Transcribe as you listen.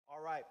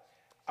right.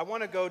 I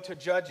want to go to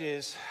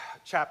Judges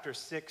chapter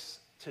 6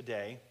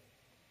 today.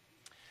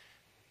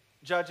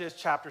 Judges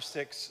chapter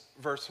 6,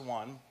 verse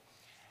 1.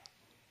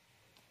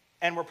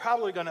 And we're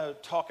probably going to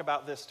talk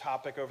about this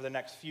topic over the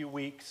next few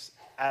weeks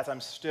as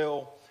I'm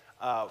still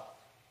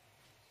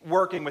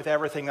working with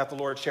everything that the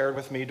Lord shared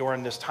with me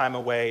during this time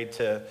away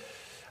to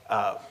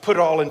put it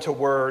all into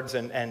words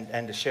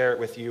and to share it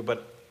with you.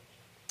 But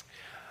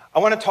I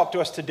want to talk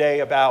to us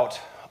today about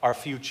our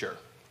future.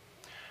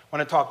 I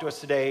want to talk to us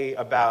today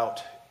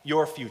about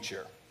your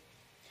future.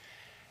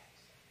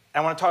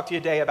 I want to talk to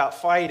you today about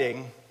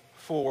fighting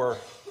for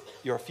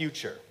your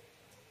future.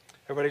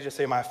 Everybody just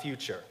say, my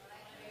future.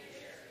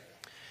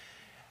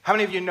 How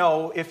many of you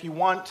know if you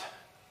want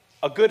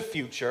a good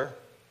future,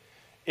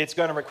 it's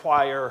going to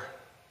require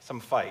some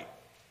fight?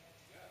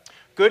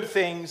 Good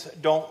things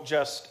don't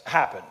just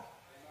happen.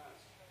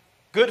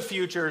 Good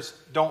futures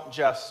don't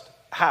just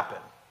happen.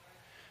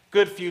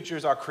 Good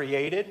futures are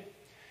created.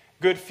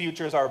 Good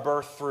futures are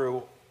birthed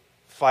through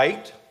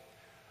fight.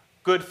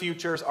 Good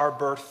futures are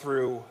birthed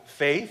through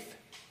faith.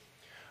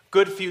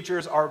 Good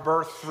futures are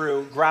birthed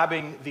through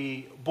grabbing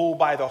the bull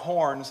by the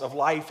horns of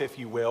life, if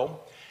you will,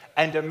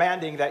 and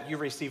demanding that you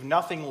receive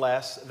nothing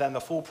less than the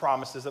full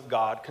promises of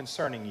God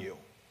concerning you.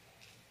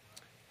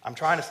 I'm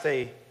trying to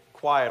stay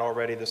quiet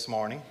already this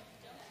morning.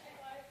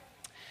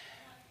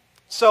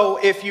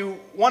 So if you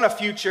want a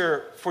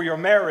future for your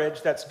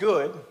marriage that's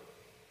good,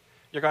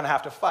 you're going to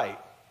have to fight.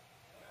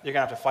 You're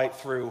going to have to fight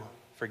through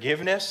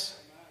forgiveness.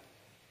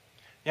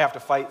 You have to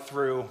fight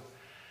through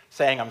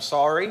saying, I'm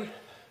sorry.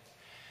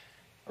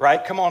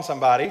 Right? Come on,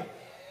 somebody.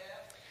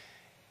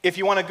 If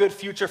you want a good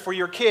future for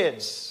your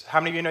kids, how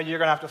many of you know you're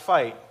going to have to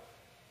fight?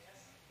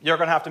 You're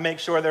going to have to make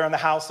sure they're in the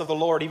house of the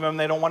Lord even when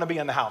they don't want to be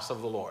in the house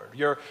of the Lord.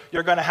 You're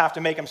going to have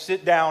to make them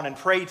sit down and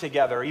pray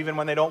together even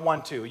when they don't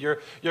want to. You're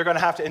going to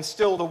have to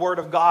instill the Word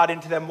of God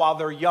into them while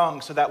they're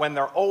young so that when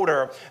they're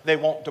older, they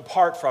won't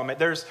depart from it.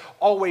 There's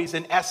always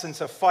an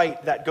essence of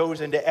fight that goes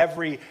into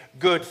every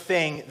good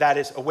thing that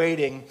is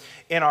awaiting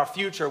in our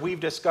future. We've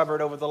discovered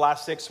over the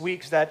last 6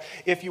 weeks that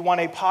if you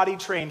want a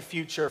potty-trained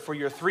future for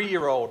your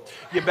 3-year-old,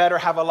 you better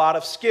have a lot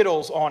of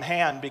Skittles on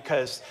hand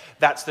because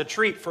that's the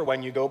treat for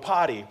when you go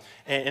potty.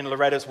 In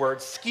Loretta's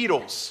words,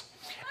 Skittles.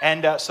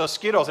 And so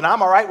Skittles, and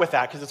I'm all right with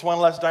that because it's one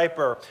less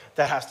diaper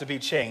that has to be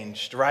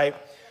changed, right?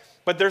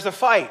 But there's a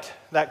fight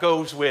that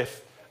goes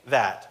with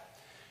that.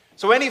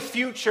 So any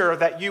future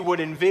that you would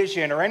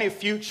envision or any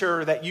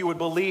future that you would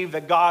believe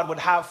that God would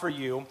have for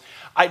you,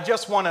 I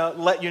just want to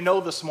let you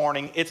know this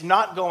morning, it's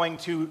not going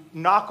to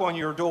knock on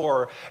your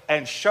door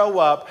and show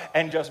up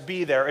and just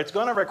be there. It's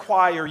going to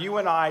require you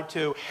and I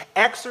to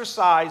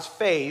exercise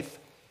faith,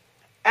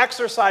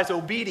 exercise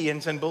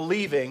obedience and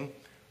believing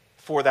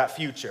for that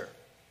future.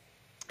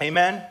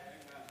 Amen? Amen?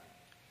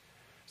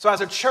 So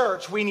as a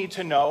church, we need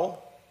to know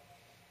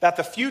that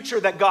the future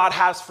that God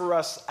has for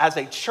us as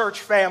a church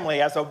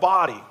family, as a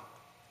body,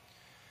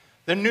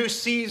 the new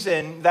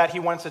season that He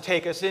wants to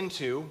take us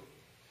into,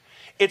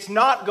 it's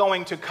not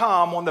going to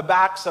come on the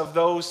backs of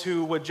those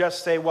who would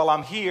just say, well,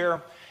 I'm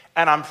here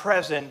and I'm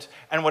present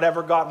and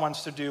whatever God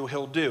wants to do,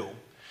 He'll do.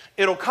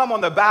 It'll come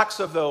on the backs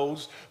of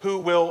those who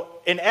will,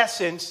 in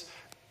essence,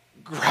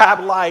 grab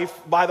life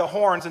by the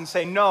horns and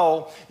say,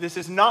 no, this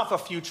is not the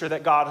future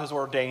that God has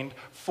ordained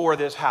for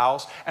this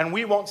house, and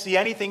we won't see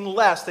anything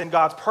less than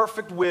God's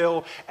perfect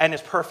will and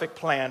His perfect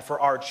plan for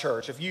our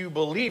church. If you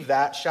believe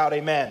that, shout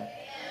amen. Amen.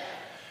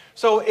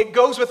 So it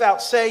goes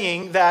without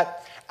saying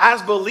that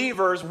as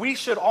believers, we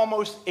should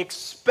almost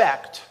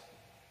expect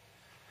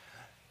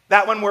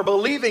that when we're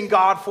believing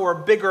God for a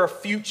bigger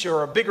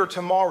future, a bigger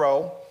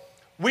tomorrow,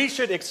 we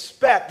should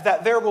expect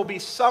that there will be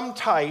some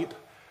type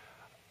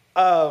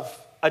of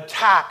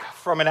attack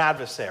from an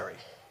adversary.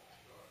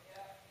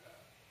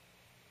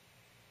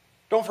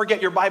 Don't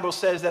forget your Bible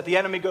says that the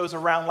enemy goes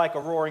around like a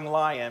roaring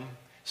lion,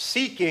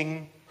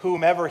 seeking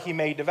whomever he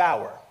may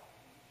devour.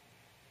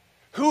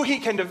 Who he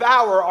can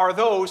devour are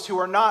those who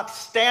are not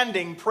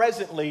standing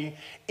presently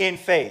in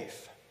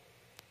faith,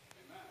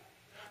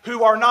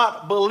 who are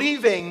not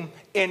believing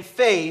in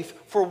faith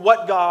for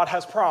what God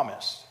has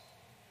promised.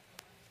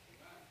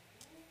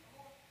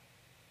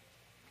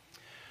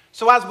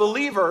 So as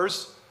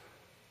believers,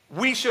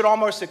 we should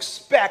almost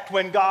expect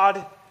when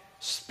God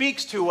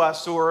speaks to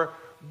us or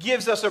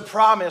gives us a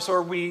promise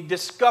or we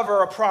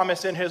discover a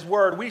promise in His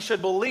Word, we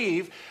should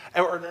believe,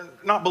 or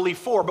not believe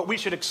for, but we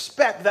should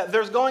expect that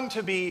there's going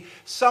to be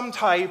some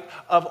type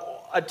of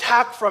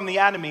attack from the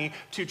enemy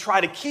to try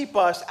to keep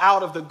us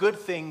out of the good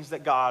things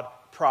that God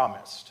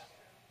promised.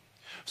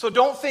 So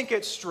don't think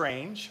it's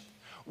strange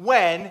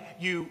when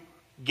you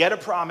get a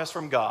promise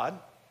from God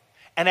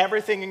and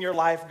everything in your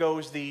life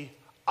goes the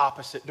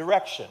opposite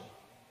direction.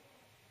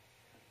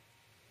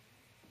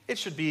 It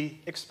should be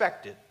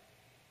expected.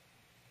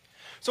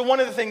 So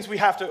one of the things we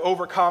have to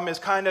overcome is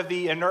kind of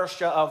the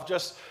inertia of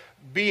just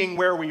being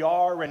where we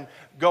are and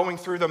going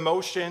through the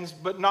motions.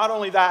 But not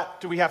only that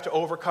do we have to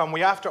overcome, we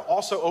have to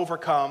also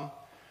overcome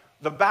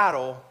the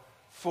battle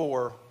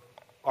for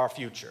our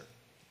future.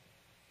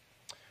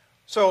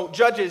 So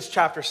Judges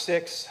chapter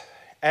 6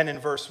 and in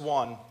verse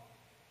 1. I'm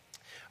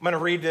going to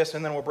read this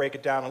and then we'll break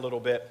it down a little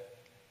bit.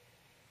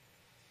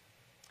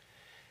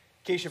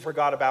 In case you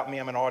forgot about me,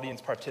 I'm an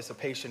audience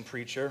participation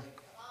preacher,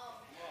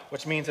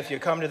 which means if you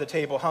come to the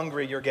table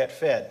hungry, you'll get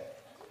fed.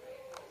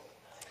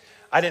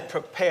 I didn't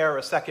prepare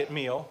a second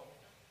meal.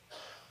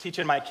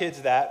 Teaching my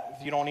kids that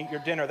if you don't eat your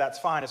dinner, that's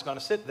fine. It's going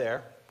to sit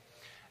there.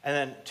 And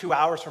then 2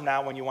 hours from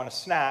now, when you want a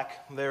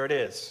snack, there it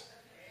is.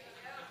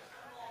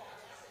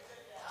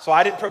 So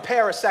I didn't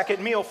prepare a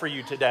second meal for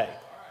you today.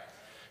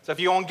 So if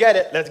you don't get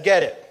it, let's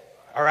get it.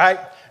 All right?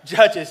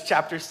 Judges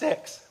chapter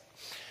 6.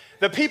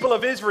 The people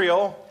of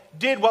Israel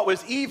did what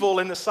was evil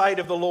in the sight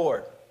of the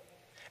Lord.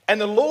 And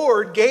the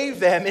Lord gave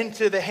them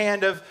into the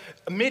hand of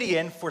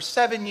Midian for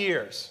 7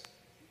 years.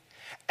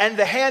 And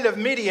the hand of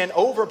Midian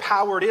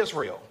overpowered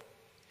Israel.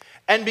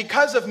 And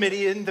because of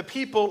Midian, the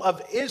people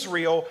of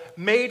Israel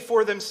made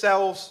for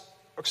themselves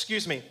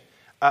the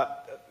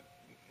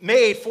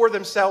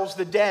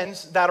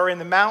dens that are in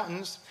the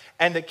mountains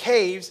and the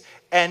caves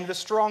and the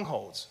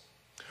strongholds.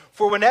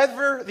 For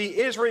whenever the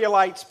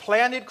Israelites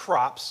planted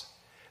crops,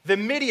 the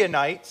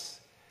Midianites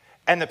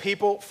and the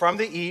people from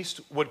the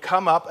east would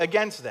come up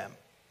against them.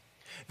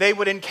 They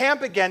would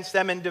encamp against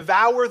them and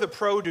devour the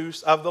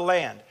produce of the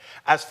land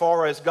as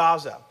far as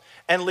Gaza,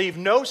 and leave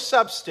no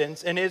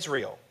substance in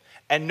Israel,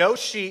 and no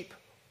sheep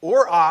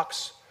or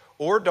ox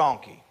or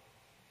donkey.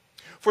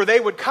 For they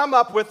would come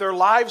up with their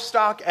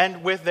livestock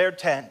and with their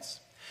tents.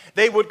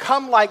 They would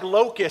come like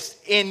locusts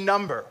in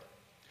number.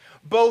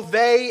 Both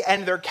they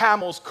and their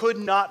camels could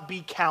not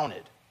be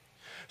counted,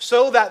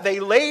 so that they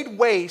laid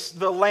waste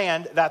the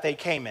land that they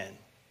came in.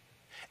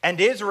 And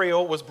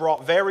Israel was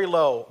brought very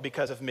low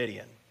because of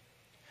Midian.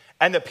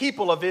 And the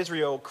people of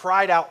Israel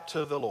cried out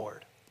to the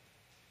Lord.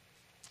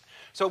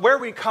 So where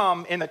we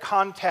come in the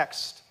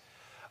context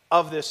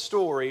of this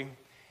story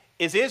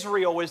is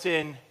Israel was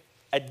in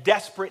a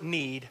desperate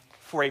need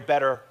for a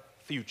better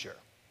future.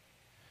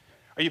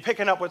 Are you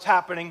picking up what's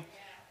happening?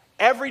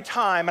 Every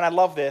time, and I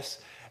love this,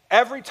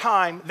 every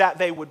time that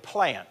they would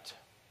plant,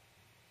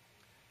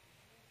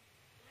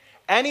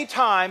 any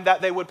time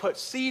that they would put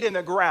seed in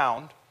the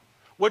ground,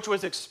 which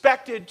was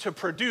expected to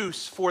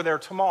produce for their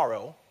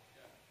tomorrow,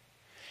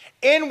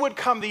 in would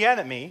come the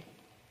enemy,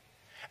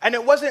 and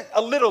it wasn't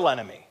a little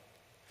enemy.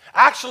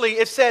 Actually,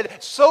 it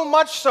said so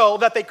much so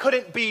that they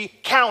couldn't be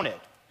counted.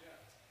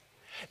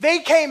 They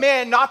came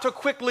in not to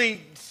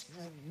quickly,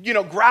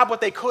 grab what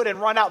they could and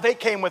run out. They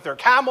came with their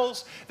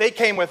camels. They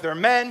came with their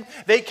men.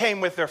 They came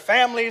with their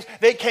families.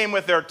 They came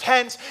with their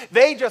tents.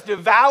 They just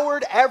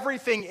devoured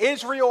everything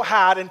Israel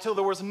had until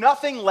there was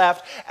nothing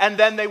left, and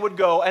then they would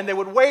go, and they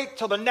would wait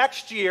till the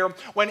next year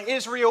when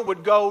Israel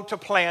would go to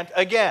plant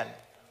again.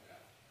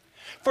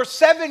 For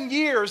 7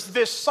 years,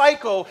 this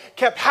cycle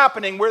kept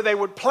happening where they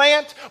would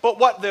plant, but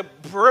what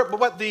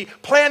the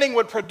planting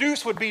would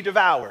produce would be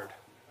devoured.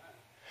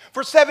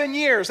 For 7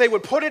 years, they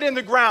would put it in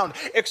the ground,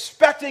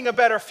 expecting a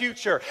better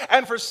future.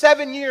 And for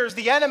 7 years,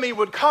 the enemy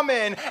would come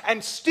in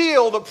and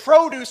steal the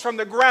produce from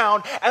the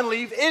ground and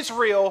leave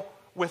Israel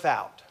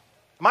without.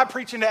 Am I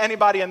preaching to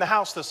anybody in the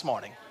house this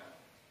morning?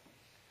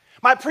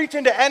 Am I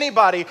preaching to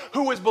anybody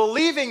who is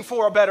believing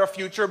for a better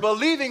future,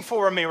 believing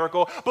for a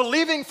miracle,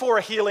 believing for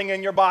a healing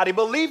in your body,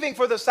 believing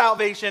for the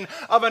salvation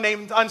of an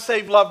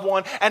unsaved loved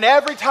one, and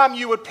every time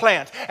you would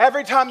plant,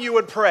 every time you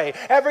would pray,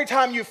 every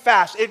time you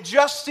fast, it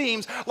just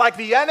seems like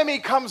the enemy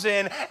comes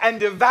in and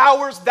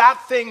devours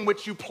that thing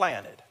which you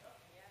planted.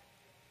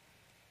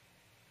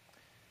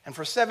 And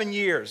for 7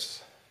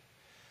 years,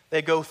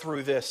 they go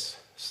through this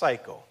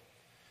cycle.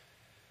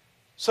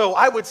 So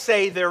I would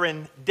say they're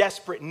in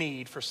desperate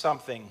need for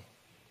something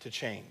to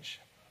change.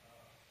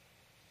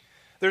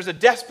 There's a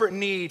desperate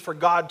need for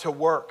God to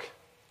work.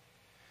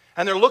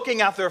 And they're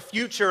looking at their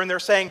future and they're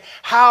saying,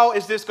 how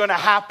is this going to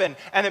happen?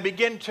 And they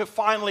begin to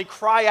finally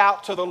cry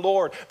out to the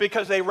Lord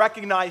because they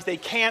recognize they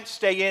can't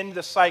stay in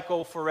the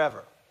cycle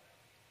forever.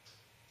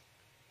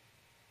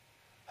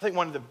 I think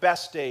one of the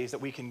best days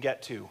that we can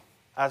get to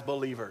as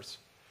believers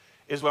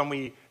is when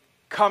we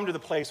come to the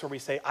place where we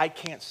say, I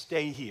can't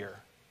stay here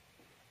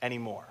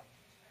anymore.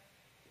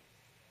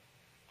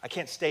 I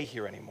can't stay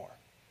here anymore.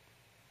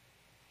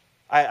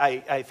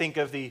 I think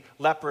of the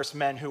leprous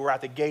men who were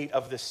at the gate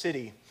of the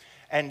city,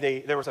 and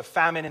there was a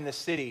famine in the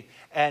city,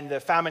 and the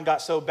famine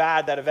got so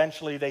bad that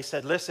eventually they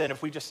said, listen,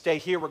 if we just stay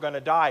here, we're going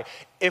to die.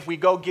 If we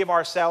go give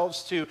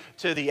ourselves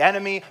to the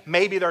enemy,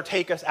 maybe they'll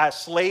take us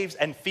as slaves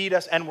and feed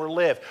us and we'll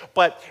live.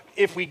 But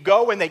if we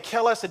go and they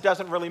kill us, it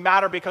doesn't really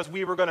matter because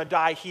we were going to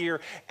die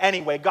here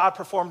anyway. God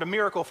performed a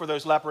miracle for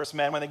those leprous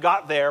men. When they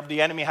got there,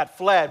 the enemy had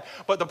fled.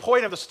 But the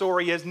point of the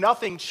story is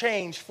nothing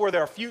changed for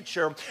their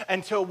future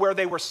until where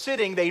they were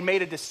sitting, they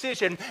made a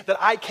decision that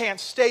I can't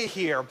stay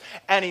here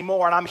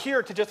anymore. And I'm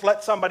here to just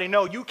let somebody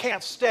know you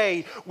can't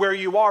stay where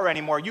you are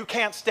anymore. You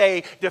can't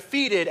stay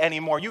defeated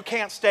anymore. You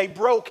can't stay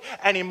broke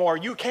anymore.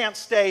 You can't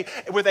stay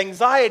with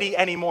anxiety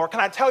anymore. Can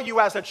I tell you,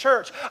 as a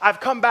church, I've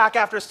come back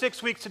after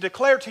 6 weeks to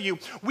declare to you,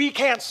 we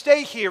can't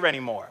stay here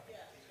anymore.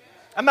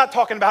 I'm not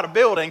talking about a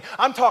building.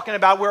 I'm talking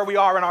about where we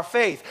are in our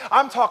faith.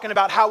 I'm talking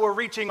about how we're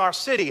reaching our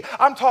city.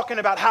 I'm talking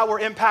about how we're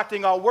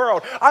impacting our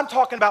world. I'm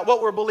talking about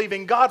what we're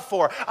believing God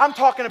for. I'm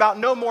talking about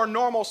no more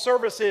normal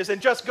services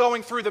and just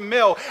going through the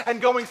mill and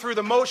going through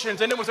the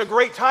motions, and it was a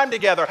great time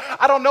together.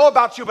 I don't know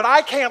about you, but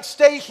I can't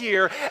stay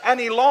here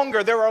any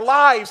longer. There are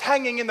lives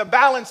hanging in the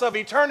balance of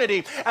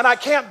eternity, and I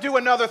can't do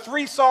another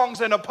 3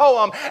 songs and a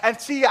poem and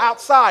see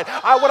outside.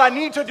 What I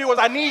need to do is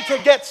I need to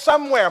get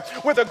somewhere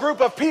with a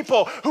group of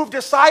people who've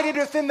decided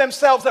within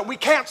themselves that we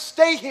can't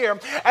stay here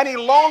any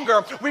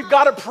longer. We've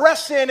got to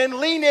press in and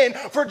lean in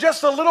for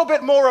just a little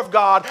bit more of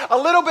God, a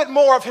little bit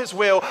more of His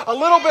will, a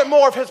little bit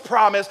more of His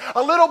promise,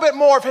 a little bit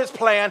more of His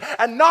plan,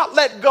 and not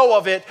let go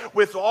of it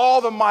with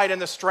all the might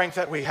and the strength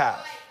that we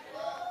have.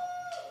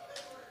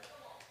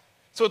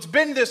 So it's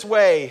been this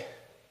way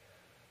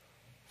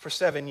for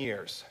 7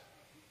 years.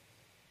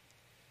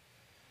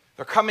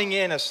 They're coming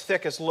in as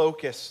thick as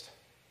locusts.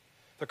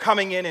 They're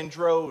coming in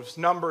droves,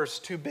 numbers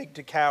too big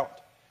to count.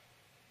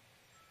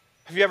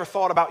 Have you ever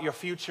thought about your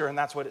future and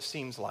that's what it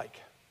seems like?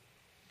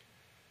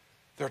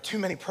 There are too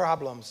many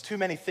problems, too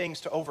many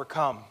things to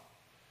overcome.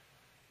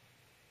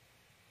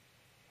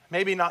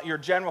 Maybe not your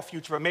general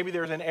future, but maybe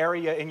there's an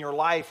area in your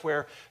life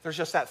where there's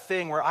just that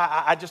thing where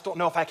I just don't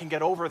know if I can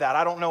get over that.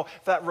 I don't know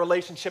if that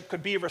relationship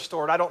could be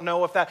restored. I don't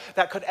know if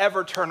that could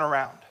ever turn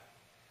around.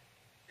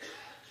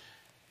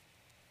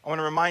 I want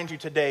to remind you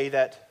today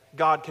that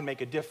God can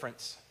make a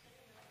difference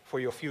for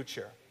your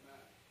future.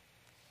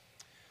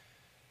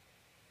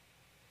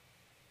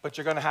 But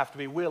you're going to have to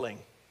be willing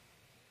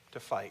to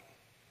fight.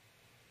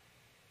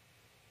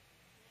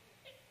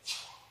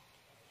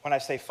 When I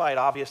say fight,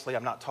 obviously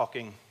I'm not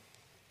talking.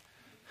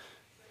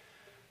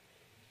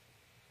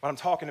 What I'm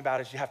talking about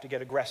is you have to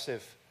get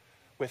aggressive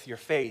with your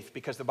faith,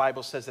 because the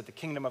Bible says that the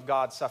kingdom of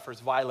God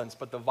suffers violence,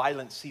 but the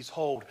violence seize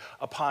hold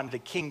upon the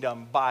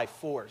kingdom by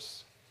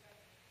force.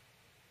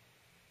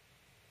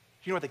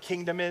 Do you know what the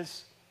kingdom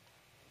is?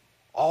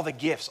 All the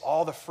gifts,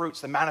 all the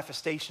fruits, the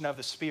manifestation of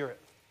the Spirit.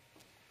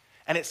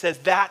 And it says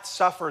that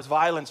suffers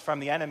violence from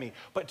the enemy.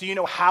 But do you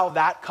know how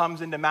that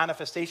comes into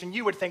manifestation?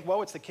 You would think,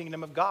 well, it's the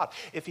kingdom of God.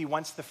 If He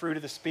wants the fruit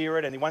of the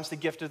Spirit and He wants the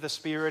gift of the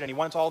Spirit and He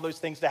wants all those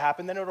things to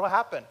happen, then it will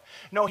happen.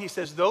 No, He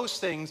says those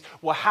things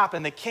will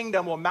happen. The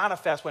kingdom will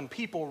manifest when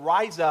people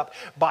rise up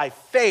by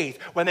faith,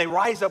 when they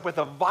rise up with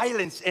a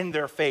violence in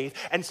their faith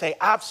and say,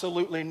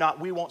 absolutely not.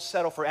 We won't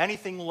settle for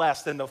anything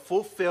less than the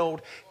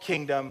fulfilled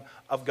kingdom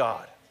of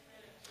God.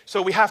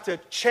 So we have to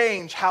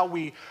change how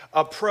we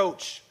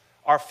approach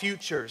our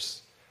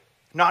futures,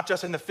 not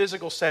just in the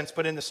physical sense,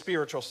 but in the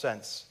spiritual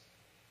sense.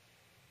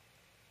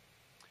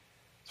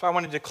 So I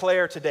want to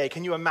declare today,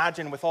 can you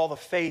imagine with all the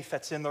faith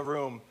that's in the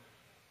room,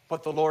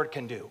 what the Lord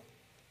can do?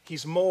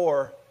 He's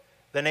more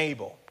than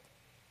able.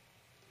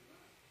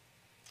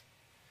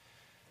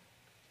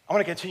 I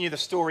want to continue the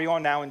story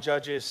on now in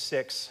Judges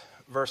 6,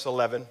 verse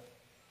 11.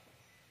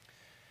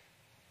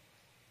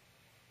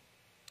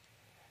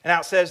 And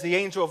now it says, the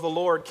angel of the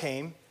Lord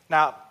came.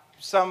 Now,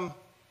 some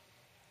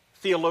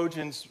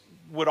theologians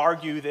would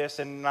argue this,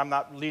 and I'm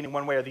not leaning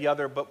one way or the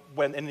other, but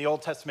when in the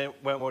Old Testament,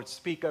 when it would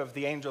speak of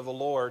the angel of the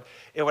Lord,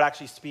 it would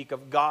actually speak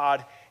of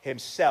God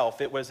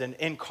Himself. It was an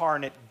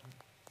incarnate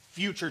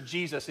future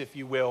Jesus, if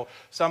you will.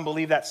 Some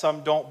believe that,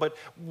 some don't. But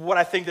what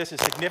I think this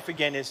is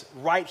significant is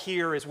right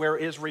here is where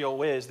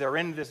Israel is. They're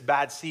in this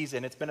bad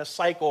season. It's been a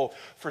cycle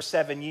for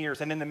 7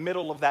 years. And in the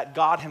middle of that,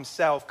 God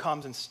Himself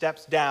comes and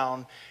steps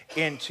down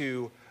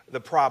into the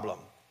problem.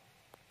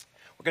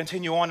 We'll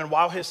continue on. And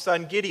while his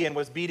son Gideon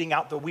was beating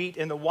out the wheat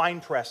in the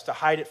winepress to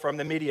hide it from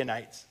the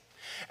Midianites,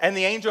 and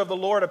the angel of the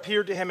Lord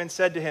appeared to him and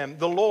said to him,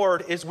 "The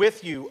Lord is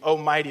with you, O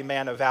mighty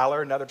man of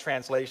valor." Another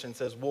translation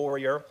says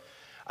warrior.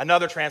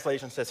 Another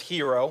translation says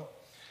hero.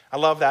 I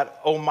love that,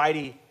 O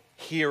mighty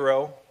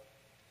hero.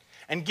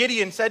 And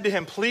Gideon said to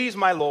him, "Please,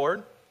 my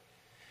Lord,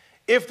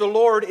 if the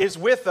Lord is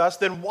with us,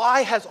 then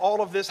why has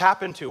all of this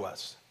happened to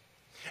us?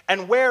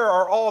 And where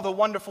are all the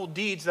wonderful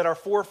deeds that our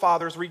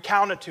forefathers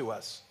recounted to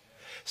us,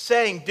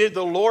 saying, 'Did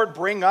the Lord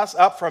bring us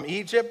up from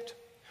Egypt?'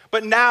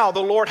 But now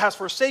the Lord has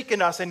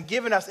forsaken us and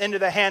given us into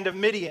the hand of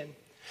Midian."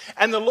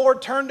 And the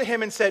Lord turned to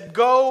him and said,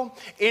 "Go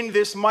in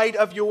this might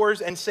of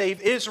yours and save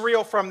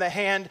Israel from the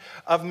hand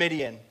of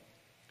Midian.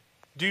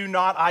 Do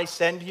not I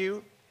send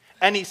you?"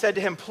 And he said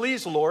to him,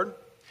 "Please, Lord,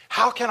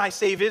 how can I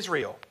save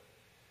Israel?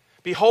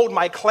 Behold,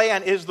 my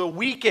clan is the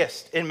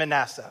weakest in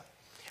Manasseh,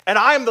 and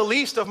I am the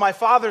least of my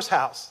father's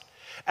house."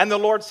 And the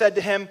Lord said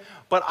to him,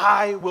 "But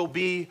I will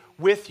be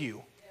with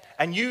you,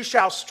 and you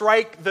shall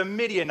strike the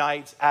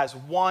Midianites as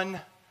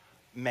one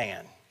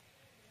man."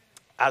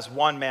 As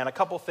one man. A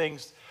couple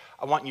things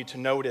I want you to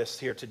notice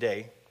here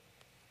today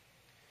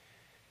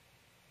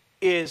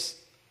is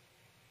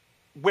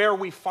where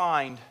we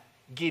find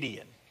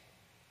Gideon.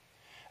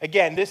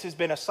 Again, this has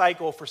been a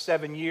cycle for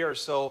 7 years.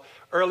 So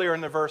earlier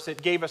in the verse,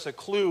 it gave us a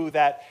clue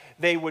that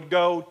they would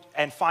go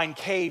and find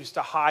caves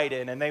to hide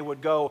in, and they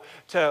would go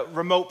to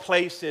remote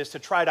places to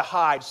try to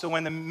hide. So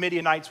when the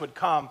Midianites would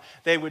come,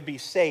 they would be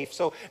safe.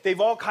 So they've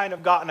all kind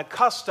of gotten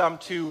accustomed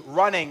to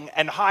running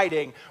and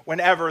hiding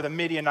whenever the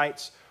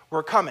Midianites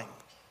were coming.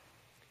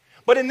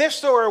 But in this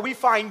story, we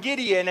find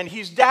Gideon, and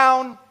he's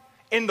down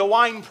in the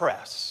wine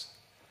press.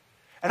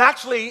 And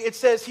actually, it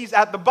says he's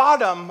at the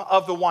bottom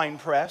of the wine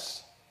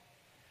press,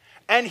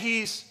 and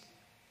he's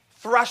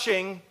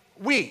threshing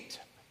wheat.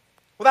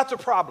 Well, that's a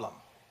problem,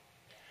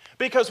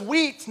 because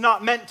wheat's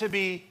not meant to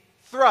be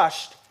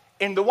threshed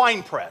in the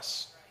wine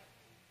press.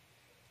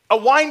 A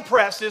wine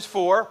press is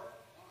for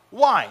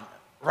wine,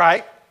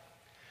 right?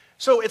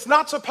 So it's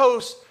not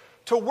supposed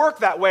to work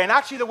that way. And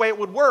actually, the way it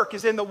would work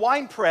is in the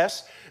wine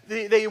press,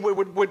 they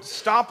would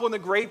stomp on the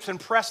grapes and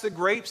press the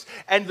grapes,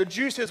 and the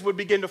juices would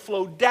begin to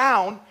flow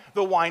down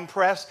the wine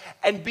press,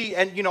 and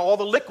all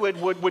the liquid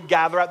would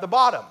gather at the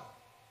bottom.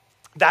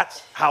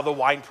 That's how the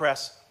wine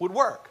press would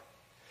work.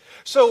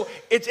 So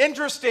it's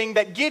interesting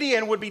that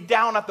Gideon would be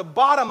down at the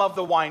bottom of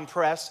the wine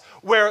press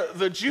where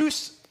the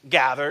juice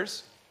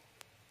gathers,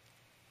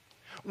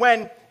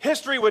 when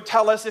history would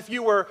tell us if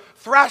you were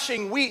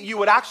thrashing wheat, you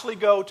would actually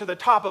go to the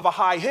top of a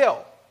high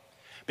hill,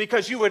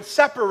 because you would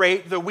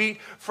separate the wheat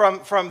from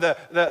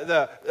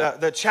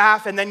the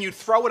chaff, and then you'd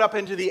throw it up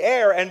into the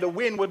air, and the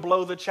wind would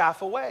blow the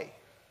chaff away,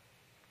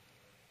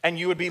 and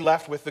you would be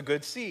left with the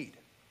good seed.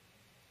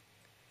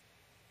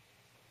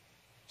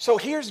 So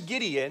here's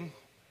Gideon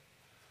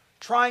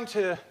trying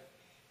to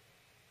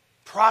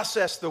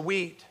process the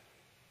wheat,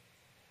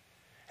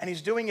 and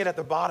he's doing it at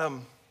the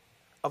bottom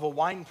of a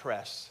wine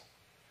press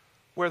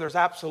where there's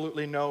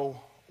absolutely no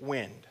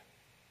wind.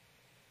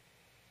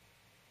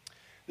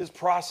 This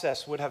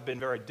process would have been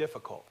very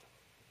difficult,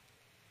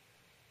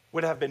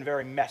 would have been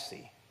very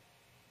messy.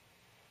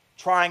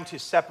 Trying to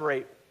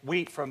separate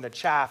wheat from the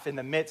chaff in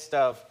the midst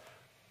of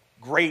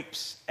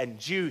grapes and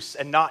juice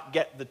and not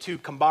get the two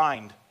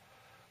combined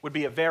would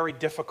be a very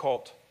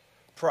difficult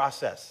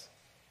process.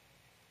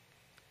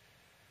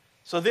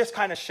 So this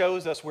kind of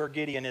shows us where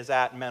Gideon is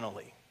at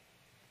mentally,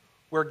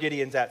 where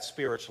Gideon's at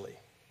spiritually.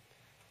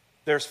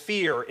 There's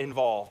fear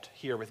involved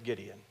here with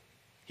Gideon.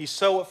 He's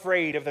so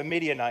afraid of the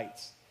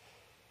Midianites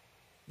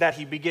that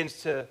he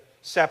begins to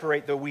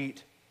separate the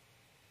wheat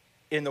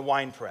in the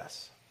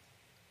winepress.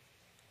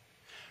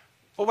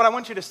 But what I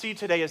want you to see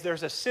today is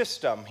there's a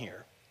system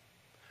here,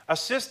 a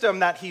system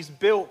that he's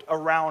built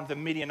around the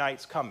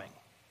Midianites coming.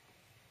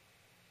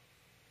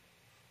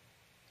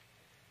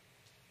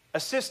 A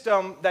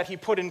system that he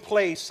put in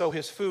place so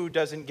his food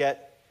doesn't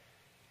get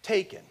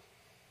taken.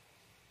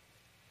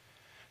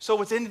 So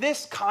it's in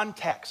this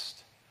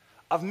context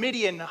of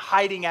Midian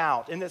hiding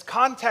out, in this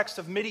context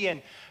of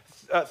Midian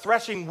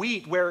threshing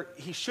wheat where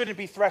he shouldn't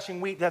be threshing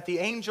wheat, that the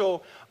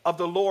angel of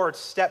the Lord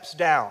steps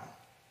down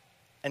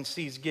and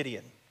sees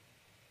Gideon.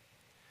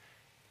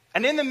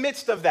 And in the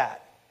midst of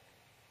that,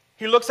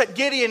 he looks at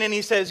Gideon and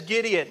he says,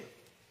 "Gideon,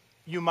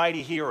 you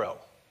mighty hero.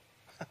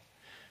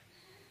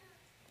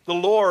 The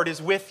Lord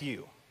is with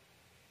you."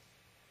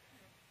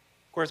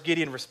 Of course,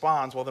 Gideon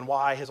responds, "Well, then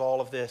why has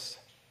all of this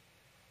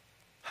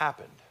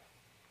happened?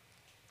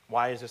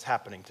 Why is this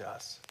happening to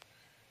us?"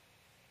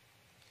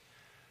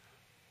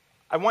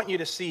 I want you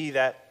to see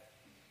that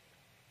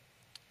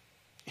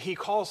he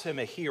calls him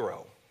a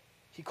hero.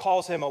 He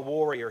calls him a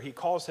warrior. He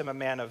calls him a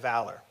man of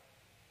valor,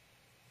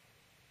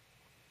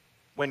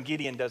 when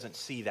Gideon doesn't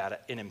see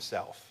that in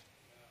himself.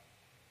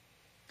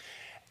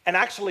 And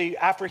actually,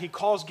 after he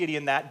calls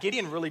Gideon that,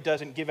 Gideon really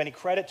doesn't give any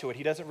credit to it.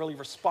 He doesn't really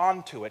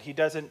respond to it. He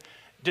doesn't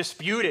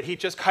dispute it. He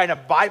just kind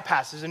of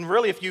bypasses. And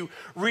really, if you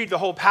read the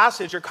whole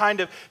passage, you kind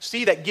of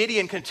see that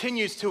Gideon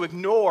continues to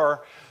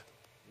ignore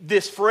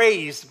this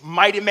phrase,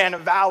 mighty man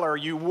of valor,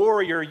 you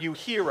warrior, you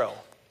hero.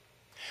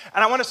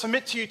 And I want to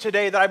submit to you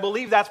today that I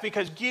believe that's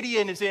because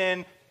Gideon is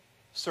in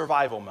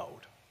survival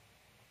mode.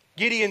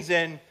 Gideon's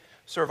in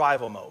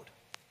survival mode.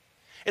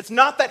 It's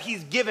not that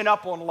he's given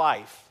up on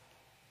life.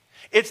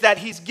 It's that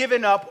he's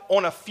given up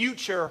on a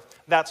future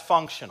that's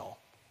functional.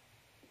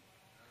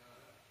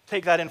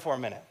 Take that in for a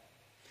minute.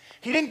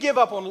 He didn't give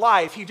up on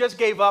life. He just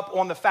gave up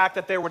on the fact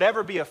that there would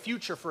ever be a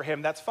future for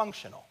him that's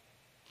functional.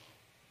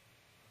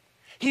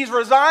 He's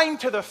resigned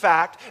to the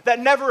fact that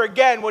never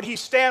again would he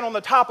stand on the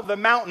top of the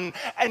mountain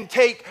and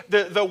take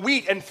the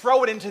wheat and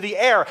throw it into the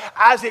air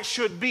as it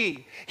should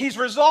be. He's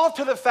resolved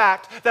to the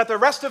fact that the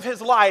rest of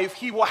his life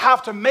he will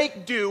have to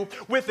make do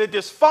with the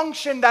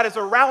dysfunction that is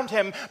around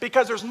him,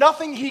 because there's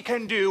nothing he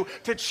can do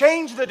to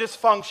change the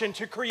dysfunction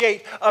to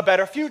create a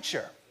better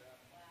future.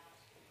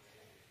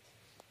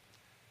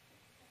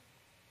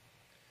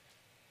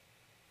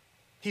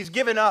 He's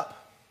given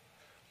up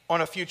on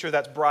a future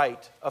that's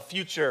bright, a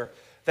future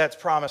that's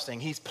promising.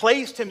 He's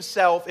placed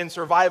himself in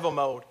survival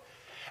mode,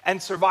 and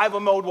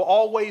survival mode will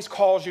always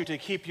cause you to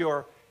keep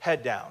your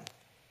head down.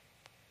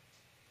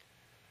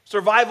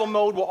 Survival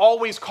mode will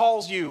always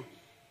cause you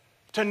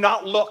to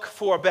not look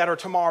for a better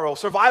tomorrow.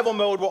 Survival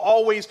mode will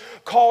always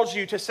cause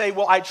you to say,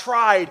 well, I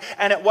tried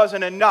and it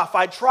wasn't enough.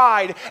 I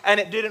tried and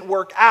it didn't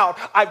work out.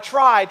 I've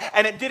tried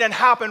and it didn't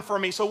happen for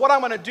me. So what I'm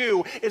going to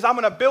do is I'm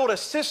going to build a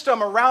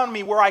system around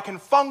me where I can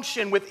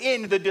function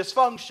within the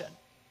dysfunction.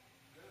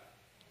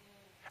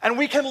 And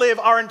we can live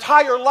our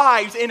entire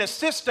lives in a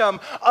system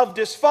of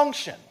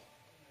dysfunction.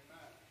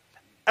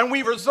 And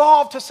we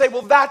resolve to say,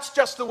 well, that's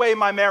just the way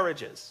my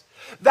marriage is.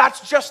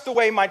 That's just the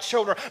way my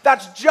children,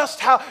 that's just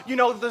how,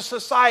 the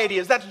society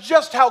is. That's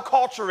just how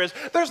culture is.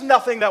 There's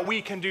nothing that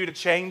we can do to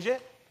change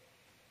it.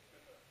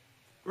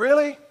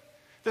 Really?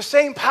 The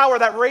same power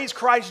that raised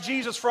Christ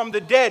Jesus from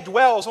the dead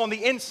dwells on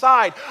the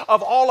inside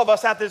of all of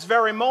us at this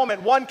very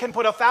moment. One can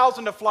put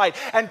 1,000 to flight,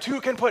 and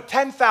two can put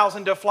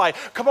 10,000 to flight.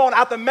 Come on,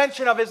 at the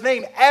mention of his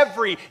name,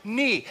 every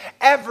knee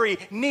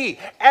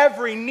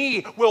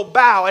will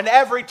bow, and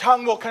every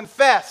tongue will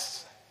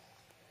confess.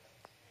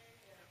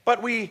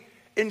 But we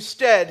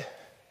instead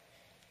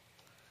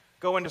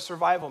go into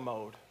survival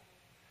mode,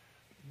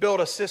 build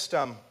a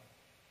system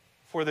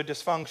for the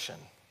dysfunction.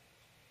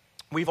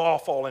 We've all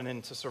fallen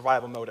into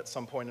survival mode at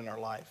some point in our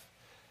life.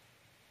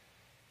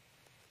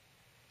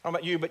 I don't know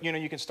about you, but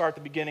you can start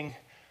the beginning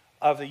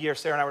of the year.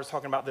 Sarah and I were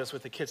talking about this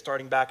with the kids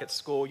starting back at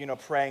school,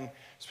 praying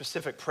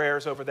specific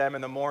prayers over them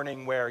in the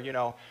morning where,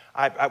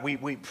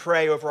 we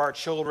pray over our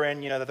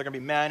children, that they're going to be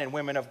men and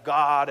women of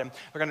God and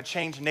they're going to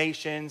change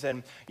nations.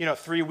 And,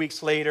 3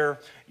 weeks later,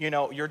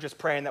 you're just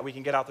praying that we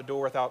can get out the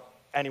door without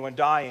anyone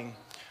dying.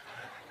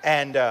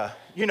 And,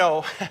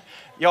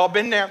 y'all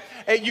been there.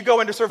 You go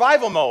into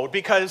survival mode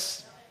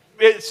because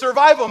it's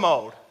survival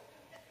mode.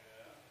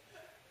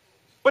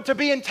 But to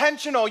be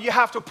intentional, you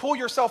have to pull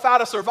yourself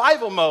out of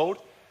survival mode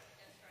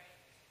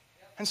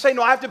and say,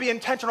 no, I have to be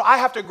intentional. I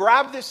have to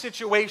grab this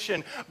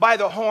situation by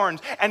the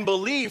horns and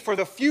believe for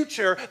the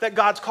future that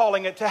God's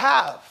calling it to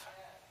have.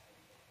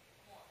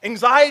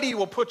 Anxiety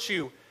will put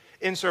you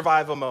in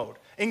survival mode.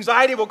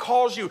 Anxiety will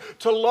cause you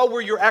to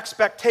lower your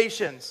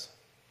expectations.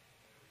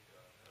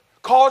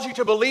 Cause you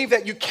to believe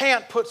that you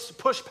can't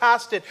push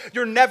past it.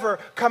 You'll never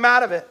come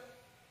out of it.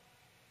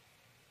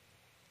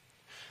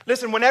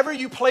 Listen, whenever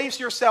you place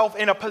yourself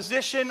in a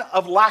position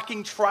of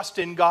lacking trust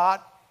in God,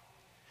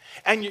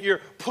 and you're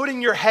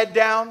putting your head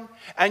down,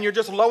 and you're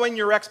just lowering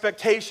your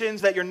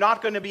expectations that you're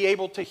not going to be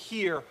able to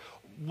hear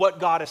what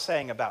God is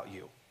saying about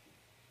you.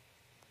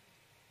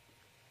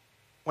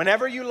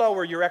 Whenever you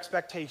lower your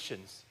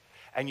expectations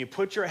and you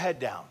put your head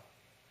down,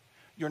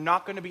 you're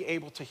not going to be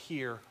able to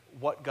hear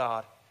what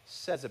God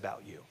says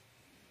about you.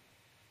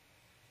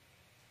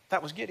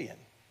 That was Gideon.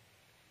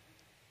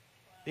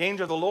 The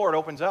angel of the Lord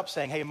opens up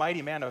saying, hey,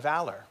 mighty man of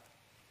valor.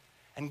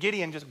 And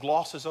Gideon just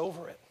glosses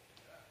over it.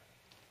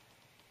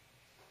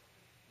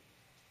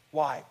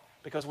 Why?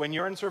 Because when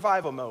you're in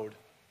survival mode,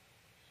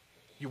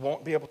 you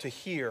won't be able to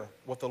hear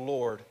what the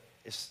Lord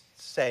is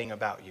saying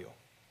about you.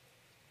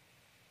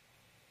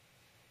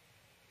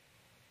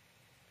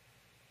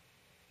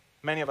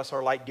 Many of us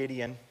are like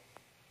Gideon.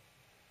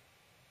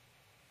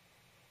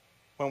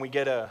 When we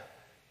get a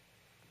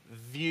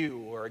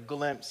view or a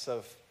glimpse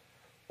of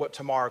what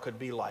tomorrow could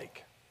be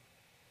like,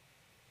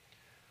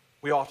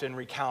 we often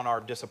recount our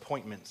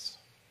disappointments.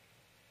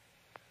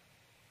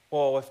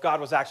 Well, if God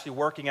was actually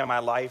working in my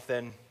life,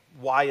 then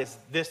why is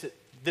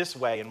this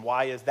way and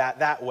why is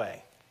that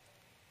way?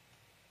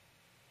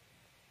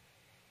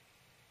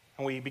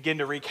 And we begin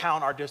to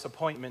recount our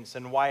disappointments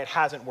and why it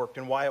hasn't worked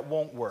and why it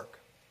won't work.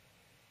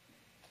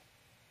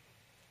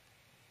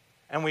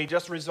 And we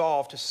just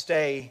resolve to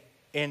stay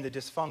in the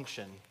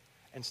dysfunction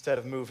instead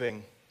of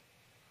moving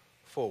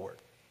forward.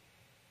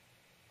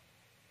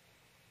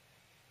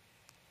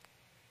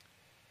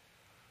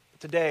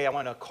 But today, I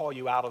want to call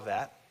you out of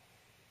that,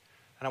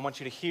 and I want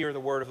you to hear the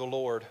word of the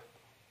Lord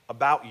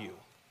about you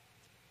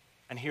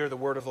and hear the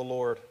word of the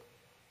Lord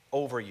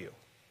over you.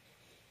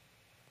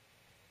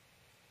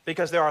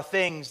 Because there are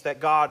things that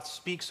God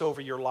speaks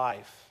over your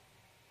life,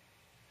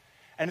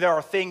 and there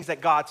are things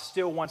that God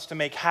still wants to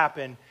make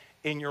happen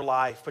in your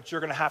life, but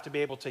you're going to have to be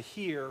able to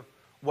hear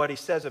what he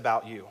says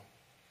about you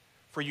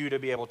for you to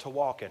be able to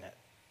walk in it.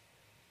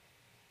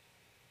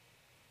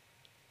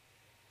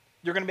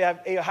 You're going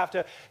to have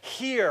to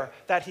hear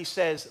that he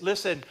says,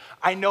 listen,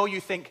 I know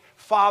you think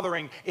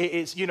fathering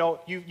is,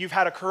 you've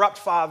had a corrupt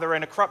father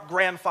and a corrupt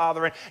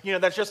grandfather,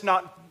 and, that's just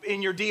not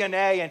in your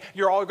DNA, and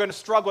you're all going to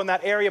struggle in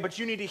that area, but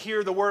you need to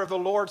hear the word of the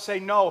Lord say,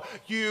 no,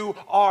 you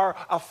are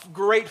a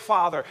great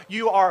father.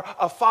 You are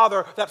a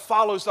father that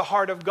follows the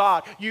heart of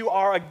God. You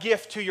are a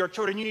gift to your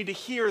children. You need to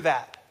hear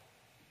that.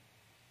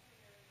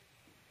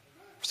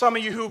 Some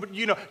of you who,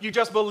 you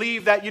just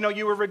believe that,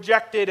 you were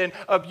rejected and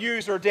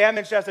abused or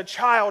damaged as a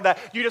child, that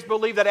you just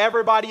believe that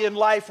everybody in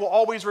life will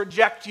always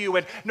reject you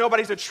and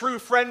nobody's a true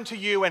friend to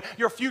you and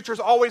your future's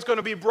always going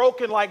to be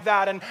broken like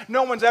that and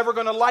no one's ever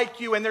going to like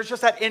you, and there's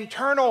just that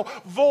internal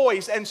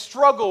voice and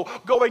struggle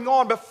going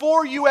on.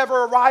 Before you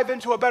ever arrive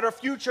into a better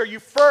future, you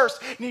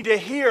first need to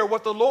hear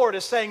what the Lord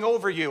is saying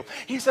over you.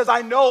 He says,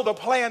 I know the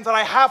plans that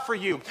I have for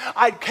you.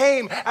 I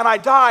came and I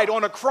died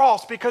on a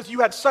cross because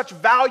you had such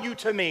value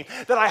to me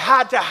that I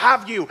had to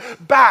have you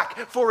back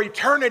for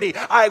eternity.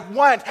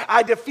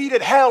 I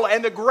defeated hell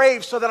and the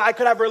grave so that I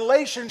could have a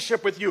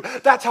relationship with you.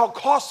 That's how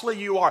costly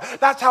you are.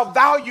 That's how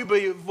valuable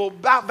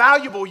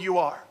you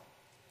are.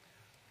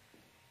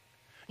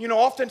 You know,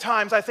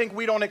 oftentimes I think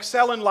we don't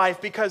excel in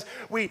life because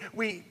we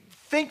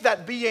think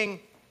that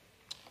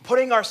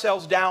putting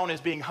ourselves down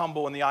is being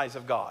humble in the eyes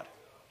of God.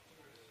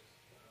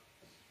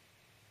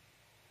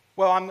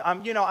 Well,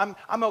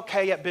 I'm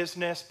okay at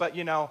business, but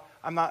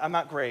I'm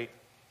not great.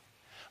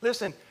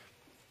 Listen,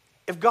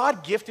 if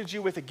God gifted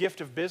you with a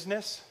gift of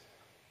business,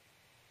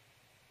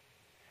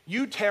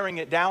 you tearing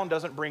it down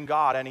doesn't bring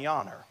God any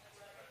honor.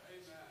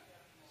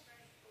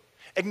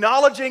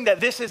 Acknowledging that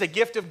this is a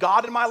gift of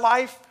God in my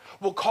life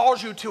will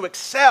cause you to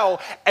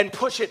excel and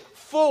push it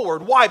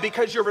forward. Why?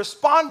 Because you're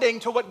responding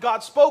to what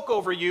God spoke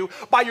over you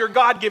by your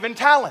God-given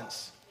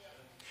talents,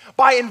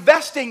 by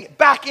investing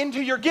back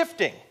into your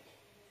gifting.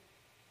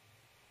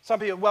 Some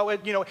people, well,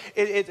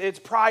 it's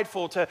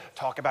prideful to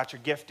talk about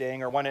your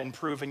gifting or want to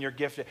improve in your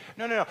gifting.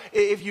 No.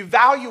 If you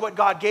value what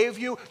God gave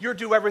you, you'll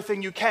do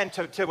everything you can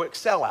to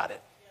excel at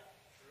it,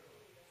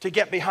 to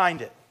get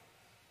behind it.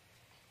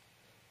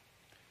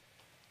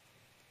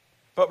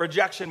 But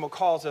rejection will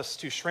cause us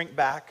to shrink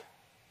back,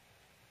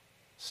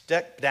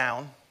 step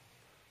down,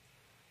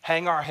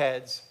 hang our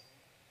heads,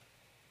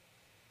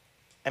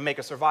 and make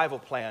a survival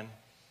plan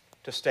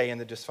to stay in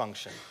the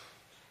dysfunction.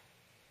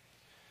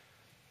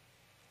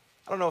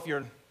 I don't know if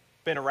you've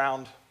been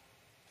around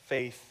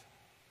faith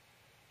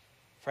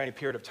for any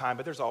period of time,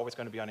 but there's always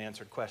going to be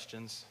unanswered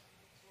questions.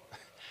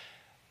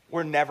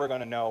 We're never going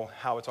to know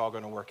how it's all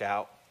going to work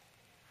out.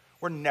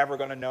 We're never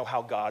going to know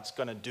how God's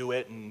going to do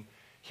it. And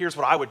here's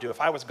what I would do. If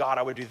I was God,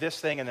 I would do this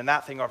thing and then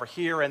that thing over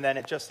here. And then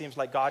it just seems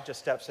like God just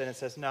steps in and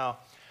says, no,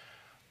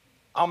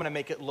 I'm going to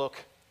make it look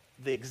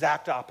the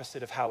exact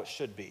opposite of how it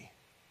should be,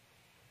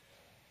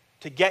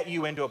 to get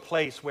you into a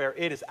place where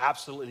it is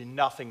absolutely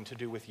nothing to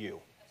do with you.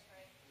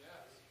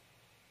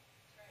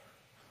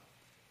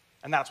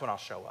 And that's when I'll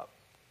show up.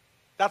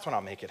 That's when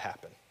I'll make it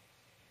happen.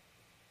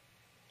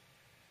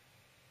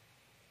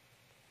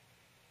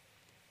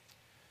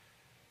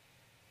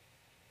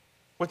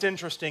 What's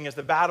interesting is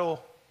the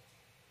battle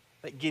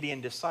that Gideon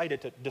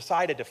decided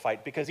to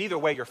fight, because either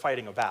way you're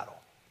fighting a battle.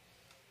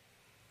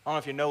 I don't know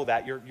if you know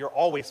that. You're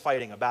always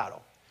fighting a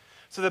battle.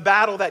 So the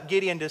battle that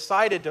Gideon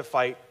decided to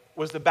fight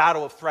was the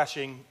battle of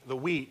threshing the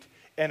wheat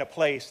in a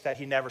place that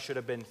he never should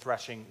have been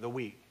threshing the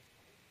wheat.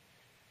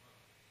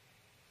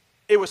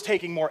 It was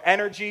taking more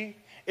energy.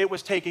 It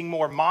was taking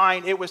more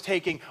mind. It was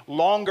taking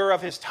longer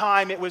of his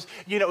time. It was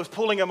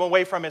pulling him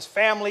away from his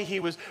family. He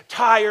was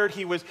tired.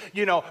 He was,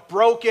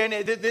 broken.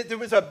 There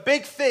was a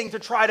big thing to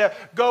try to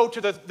go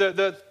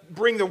to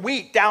bring the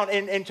wheat down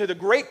into the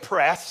grape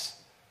press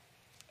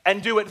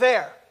and do it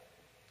there.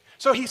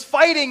 So he's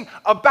fighting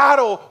a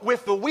battle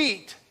with the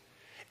wheat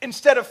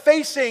instead of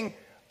facing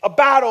a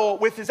battle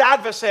with his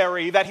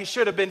adversary that he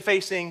should have been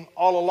facing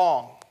all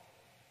along.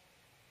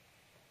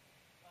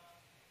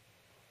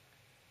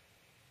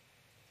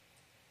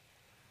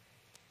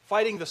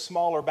 Fighting the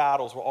smaller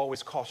battles will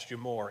always cost you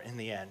more in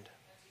the end.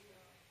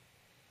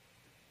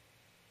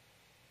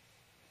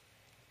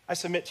 I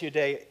submit to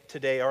you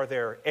today, are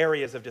there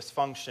areas of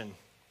dysfunction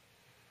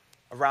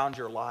around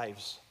your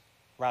lives,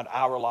 around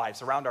our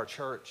lives, around our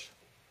church,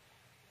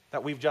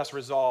 that we've just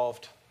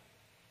resolved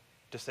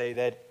to say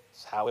that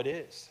it's how it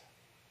is?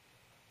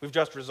 We've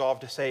just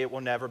resolved to say it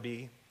will never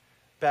be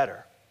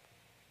better.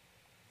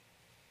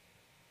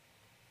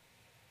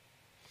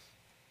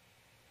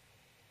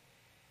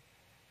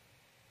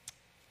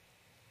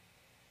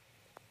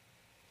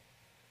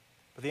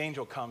 But the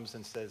angel comes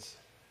and says,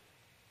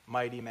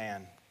 mighty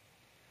man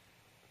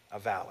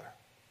of valor.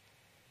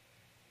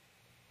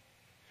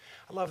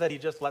 I love that he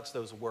just lets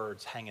those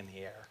words hang in the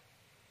air.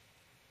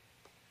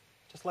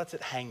 Just lets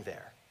it hang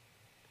there.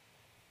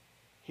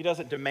 He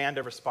doesn't demand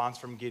a response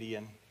from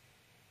Gideon.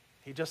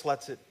 He just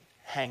lets it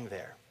hang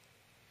there.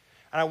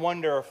 And I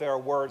wonder if there are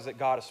words that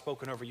God has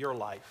spoken over your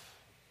life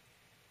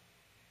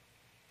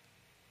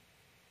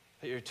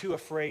that you're too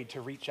afraid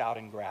to reach out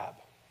and grab.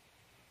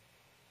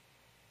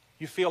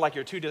 You feel like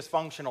you're too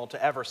dysfunctional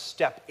to ever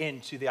step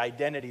into the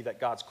identity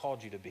that God's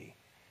called you to be,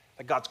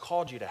 that God's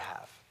called you to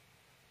have.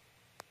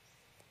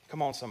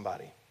 Come on,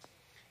 somebody.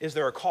 Is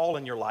there a call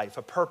in your life,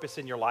 a purpose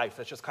in your life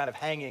that's just kind of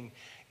hanging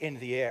in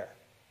the air?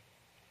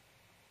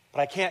 But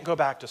I can't go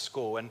back to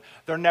school, and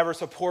they'll never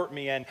support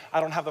me, and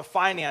I don't have the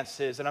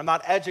finances, and I'm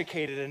not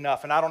educated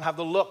enough, and I don't have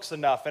the looks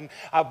enough, and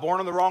I'm born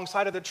on the wrong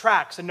side of the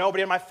tracks, and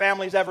nobody in my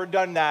family's ever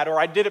done that, or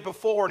I did it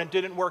before and it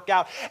didn't work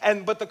out.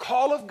 But the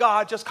call of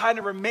God just kind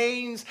of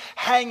remains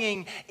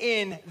hanging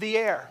in the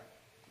air.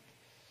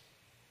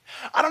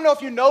 I don't know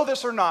if you know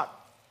this or not,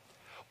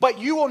 but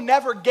you will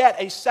never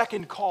get a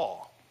second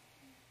call.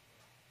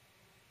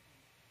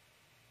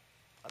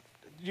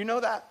 Do you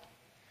know that?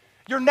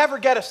 You'll never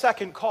get a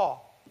second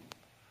call.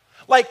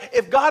 Like,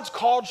 if God's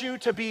called you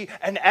to be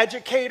an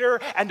educator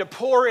and to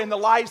pour in the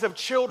lives of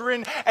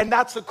children, and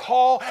that's the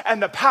call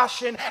and the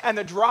passion and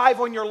the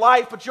drive on your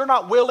life, but you're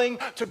not willing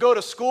to go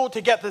to school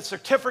to get the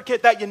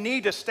certificate that you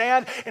need to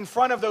stand in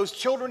front of those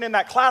children in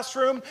that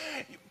classroom,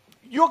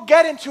 you'll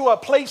get into a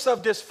place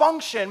of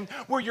dysfunction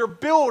where you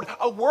build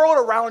a world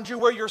around you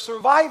where you're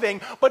surviving,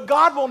 but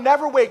God will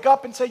never wake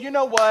up and say, you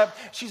know what,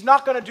 she's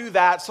not going to do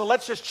that, so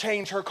let's just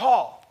change her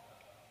call.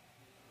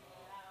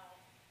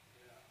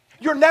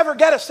 You'll never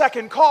get a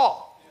second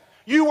call.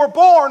 You were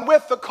born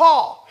with the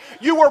call.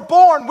 You were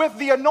born with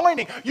the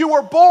anointing. You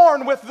were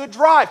born with the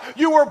drive.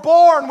 You were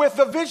born with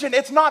the vision.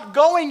 It's not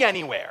going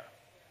anywhere.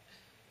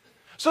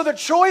 So the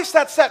choice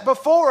that's set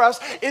before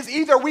us is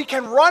either we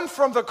can run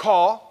from the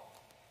call,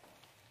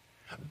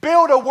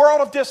 build a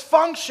world of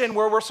dysfunction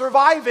where we're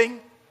surviving,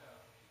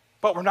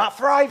 but we're not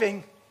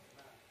thriving.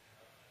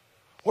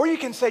 Or you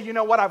can say, you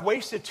know what, I've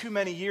wasted too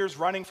many years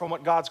running from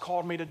what God's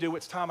called me to do.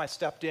 It's time I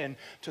stepped in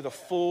to the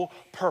full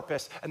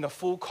purpose and the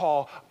full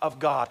call of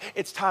God.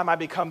 It's time I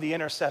become the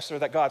intercessor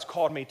that God's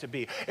called me to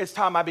be. It's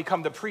time I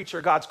become the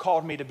preacher God's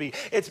called me to be.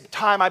 It's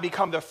time I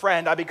become the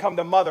friend, I become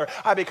the mother,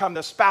 I become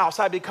the spouse,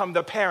 I become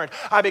the parent,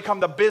 I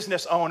become the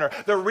business owner,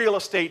 the real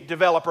estate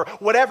developer.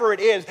 Whatever it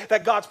is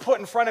that God's put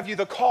in front of you,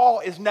 the call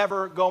is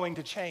never going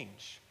to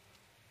change.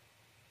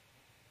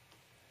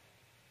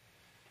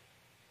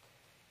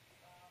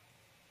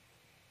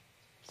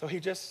 So he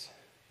just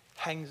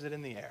hangs it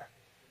in the air.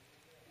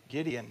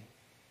 Gideon,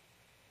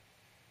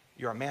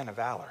 you're a man of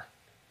valor.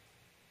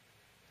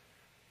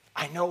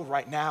 I know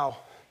right now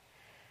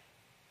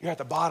you're at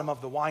the bottom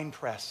of the wine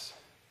press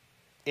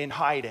in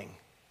hiding.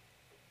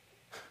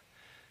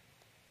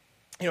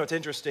 You know, it's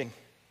interesting.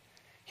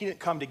 He didn't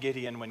come to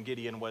Gideon when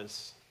Gideon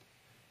was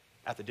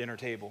at the dinner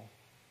table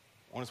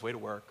on his way to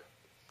work.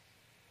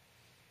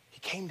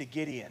 He came to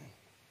Gideon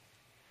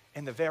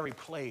in the very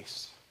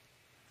place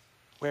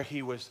where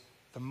he was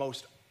the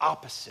most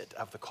opposite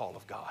of the call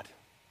of God.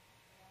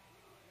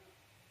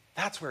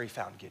 That's where he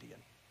found Gideon.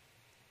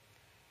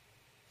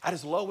 At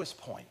his lowest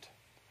point,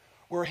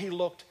 where he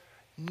looked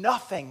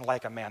nothing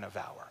like a man of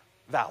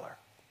valor,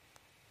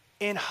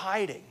 in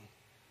hiding,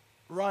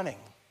 running,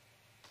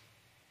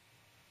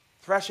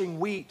 threshing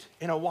wheat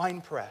in a wine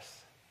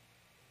press.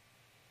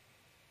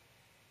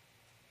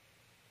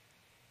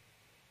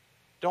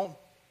 Don't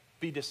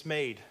be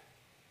dismayed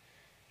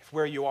if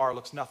where you are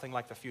looks nothing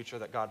like the future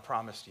that God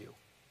promised you.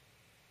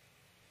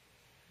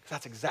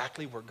 That's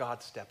exactly where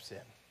God steps in.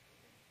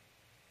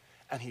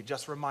 And he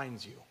just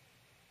reminds you,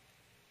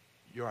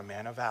 you're a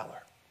man of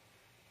valor.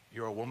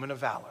 You're a woman of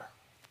valor.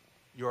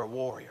 You're a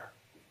warrior.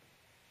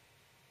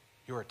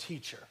 You're a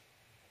teacher.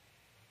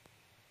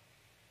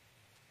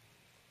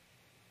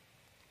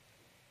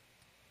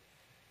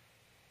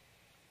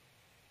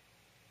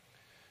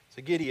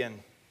 So Gideon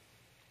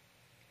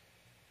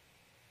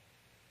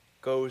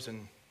goes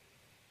and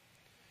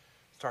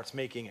starts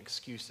making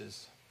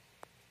excuses.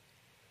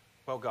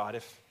 Well, God,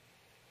 if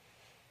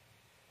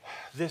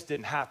this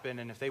didn't happen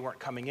and if they weren't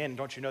coming in,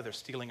 don't you know they're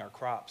stealing our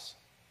crops?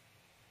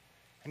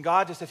 And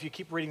God, just if you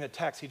keep reading the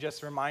text, he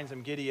just reminds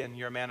him, Gideon,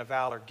 you're a man of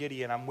valor.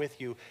 Gideon, I'm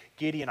with you.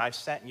 Gideon, I've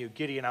sent you.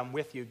 Gideon, I'm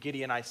with you.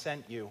 Gideon, I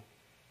sent you.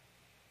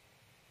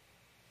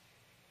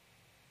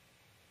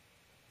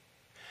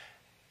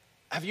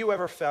 Have you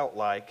ever felt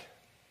like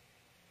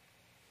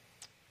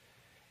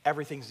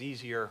everything's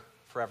easier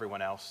for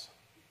everyone else?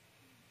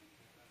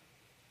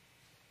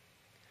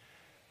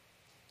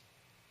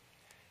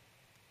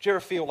 Do you ever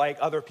feel like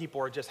other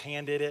people are just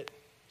handed it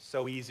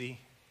so easy?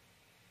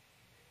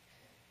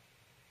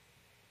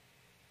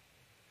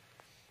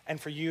 And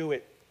for you,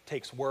 it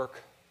takes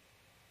work.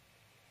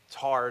 It's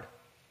hard.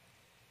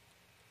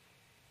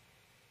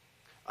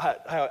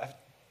 I've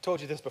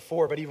told you this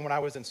before, but even when I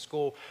was in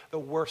school, the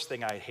worst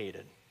thing I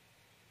hated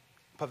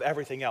above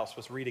everything else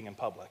was reading in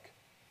public.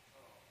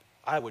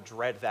 I would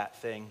dread that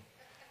thing.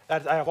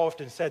 I've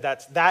often said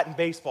that and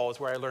baseball is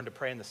where I learned to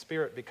pray in the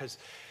Spirit, because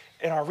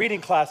in our reading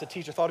class, the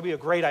teacher thought it'd be a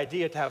great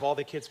idea to have all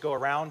the kids go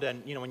around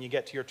and, when you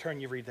get to your turn,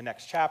 you read the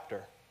next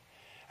chapter.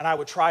 And I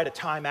would try to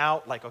time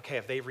out, like, okay,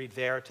 if they read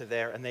there to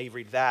there and they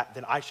read that,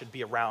 then I should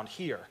be around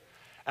here.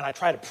 And I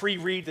try to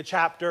pre-read the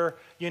chapter,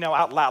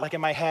 out loud, like in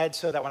my head,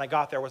 so that when I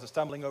got there, I wasn't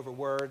stumbling over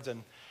words.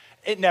 And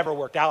it never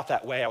worked out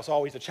that way. I was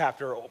always a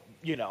chapter,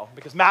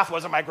 because math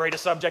wasn't my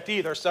greatest subject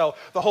either. So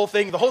the whole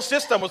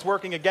system was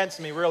working against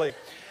me, really.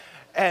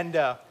 And,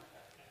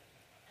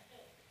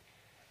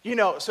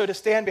 so to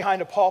stand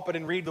behind a pulpit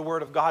and read the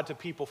Word of God to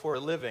people for a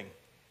living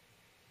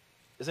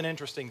is an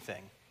interesting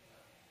thing.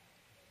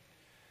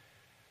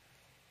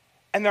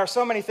 And there are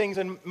so many things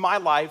in my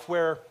life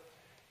where,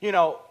 you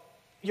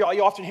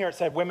often hear it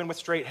said, women with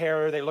straight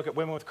hair, they look at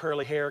women with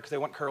curly hair because they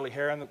want curly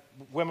hair, and the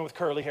women with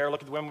curly hair look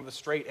at the women with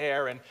straight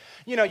hair. And,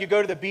 you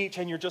go to the beach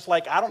and you're just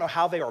like, I don't know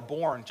how they are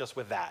born just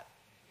with that.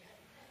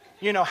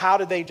 How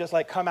did they just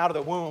come out of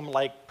the womb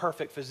like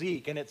perfect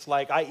physique? And it's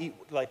like, I eat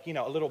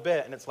a little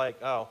bit, and it's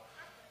like, oh,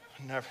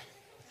 never.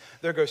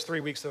 There goes 3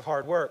 weeks of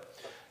hard work.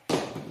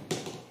 I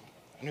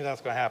knew that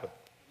was going to happen.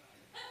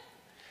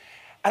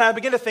 And I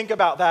begin to think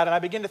about that, and I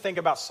begin to think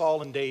about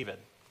Saul and David.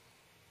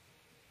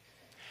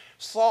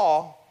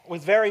 Saul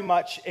was very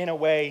much, in a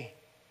way,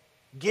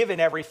 given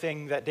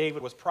everything that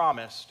David was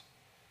promised,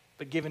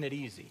 but given it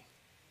easy.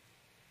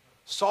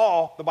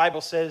 Saul, the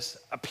Bible says,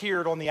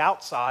 appeared on the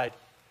outside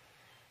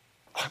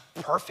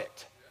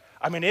perfect.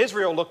 I mean,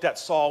 Israel looked at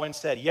Saul and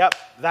said, yep,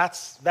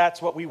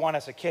 that's what we want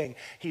as a king.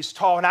 He's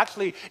tall. And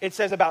actually, it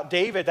says about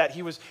David that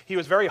he was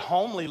very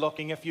homely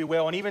looking, if you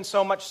will. And even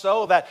so much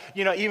so that,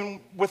 even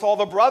with all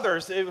the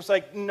brothers, it was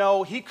like,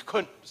 no, he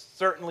couldn't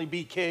certainly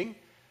be king.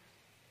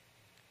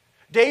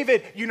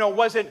 David,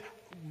 wasn't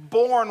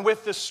born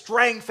with the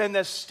strength and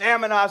the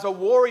stamina as a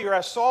warrior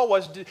as Saul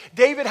was.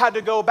 David had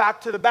to go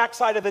back to the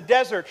backside of the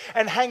desert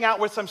and hang out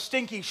with some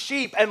stinky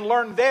sheep and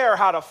learn there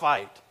how to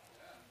fight.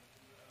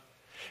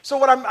 So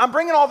what I'm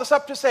bringing all this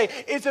up to say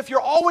is, if you're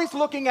always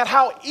looking at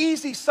how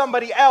easy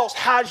somebody else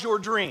has your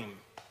dream,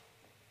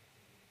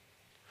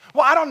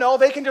 well, I don't know,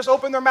 they can just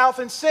open their mouth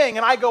and sing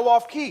and I go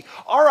off key.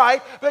 All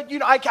right, but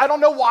I don't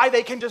know why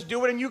they can just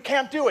do it and you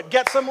can't do it.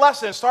 Get some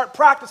lessons, start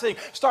practicing,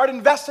 start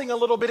investing a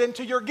little bit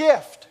into your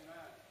gift.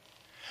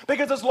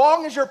 Because as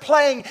long as you're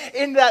playing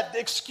in that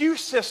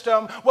excuse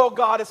system, well,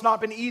 God, it's not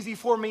been easy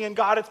for me, and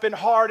God, it's been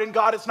hard, and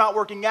God, it's not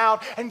working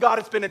out, and God,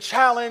 it's been a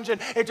challenge,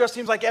 and it just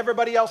seems like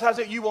everybody else has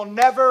it, you will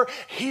never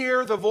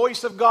hear the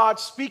voice of God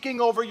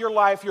speaking over your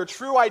life, your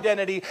true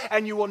identity,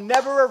 and you will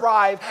never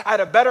arrive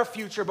at a better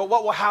future. But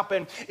what will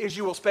happen is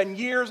you will spend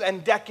years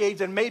and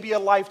decades and maybe a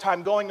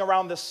lifetime going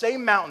around the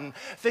same mountain,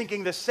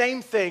 thinking the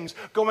same things,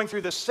 going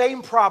through the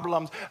same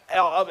problems,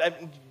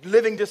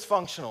 living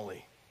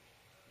dysfunctionally.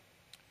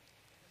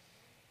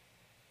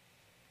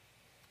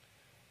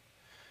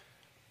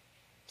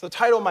 So the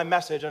title of my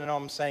message, I know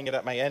I'm saying it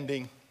at my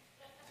ending,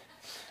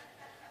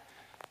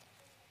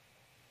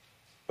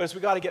 but it's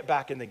we got to get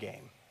back in the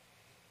game.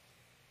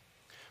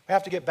 We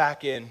have to get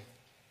back in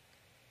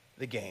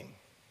the game.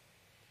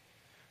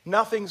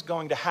 Nothing's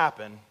going to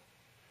happen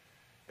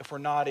if we're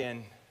not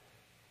in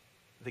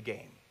the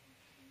game.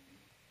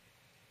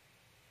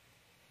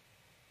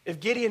 If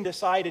Gideon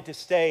decided to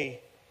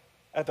stay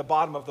at the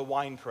bottom of the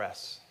wine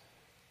press,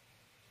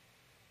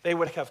 they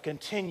would have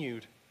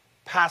continued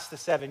past the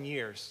 7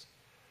 years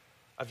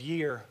of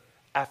year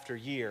after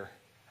year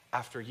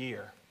after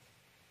year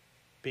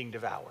being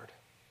devoured.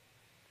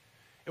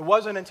 It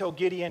wasn't until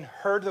Gideon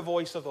heard the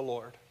voice of the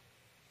Lord,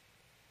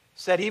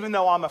 said, even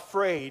though I'm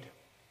afraid,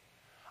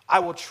 I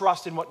will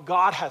trust in what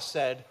God has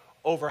said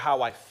over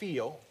how I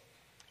feel.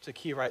 It's a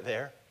key right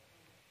there.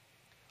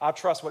 I'll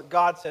trust what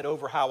God said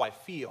over how I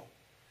feel,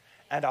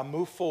 and I'll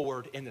move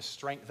forward in the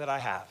strength that I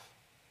have,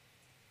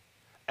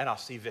 and I'll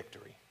see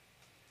victory.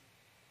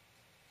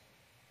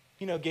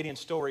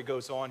 Gideon's story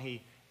goes on.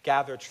 He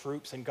gathered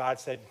troops, and God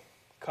said,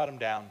 cut them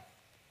down.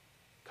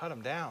 Cut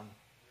them down.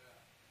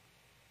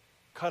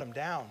 Cut them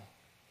down.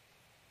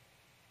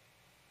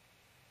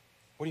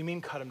 What do you mean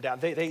cut them down?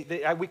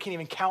 We can't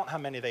even count how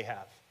many they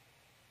have.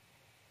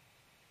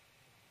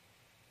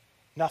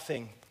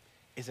 Nothing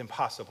is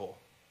impossible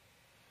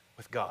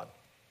with God.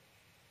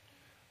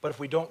 But if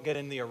we don't get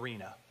in the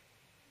arena,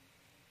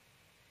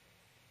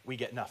 we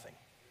get nothing.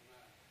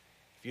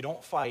 If you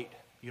don't fight,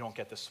 you don't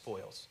get the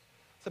spoils.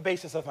 It's the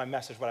basis of my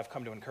message, what I've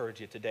come to encourage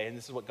you today. And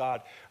this is what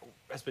God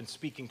has been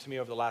speaking to me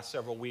over the last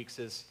several weeks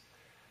is,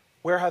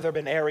 where have there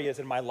been areas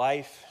in my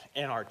life,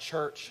 in our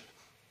church,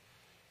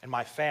 in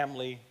my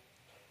family,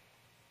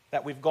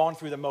 that we've gone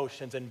through the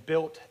motions and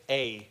built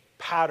a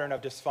pattern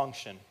of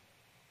dysfunction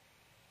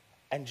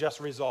and just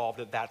resolved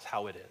that that's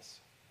how it is?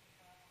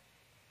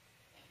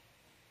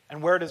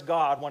 And where does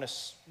God want to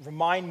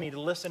remind me to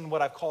listen to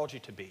what I've called you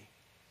to be?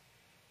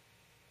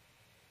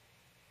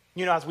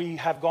 As we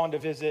have gone to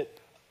visit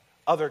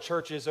other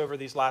churches over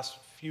these last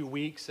few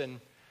weeks and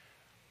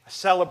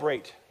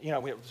celebrate, we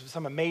have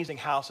some amazing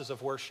houses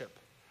of worship.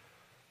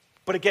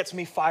 But it gets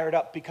me fired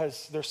up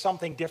because there's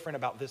something different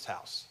about this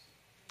house.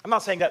 I'm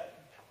not saying that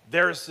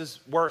theirs is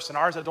worse and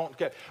ours don't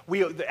get.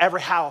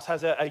 Every house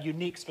has a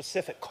unique,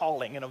 specific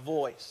calling and a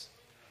voice.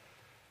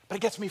 But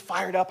it gets me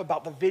fired up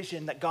about the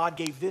vision that God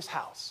gave this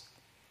house.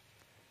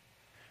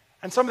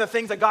 And some of the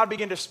things that God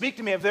began to speak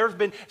to me, if there's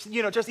been,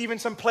 just even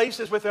some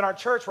places within our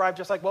church where I'm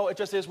just like, well, it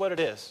just is what it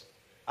is.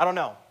 I don't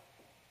know.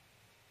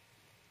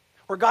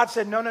 Where God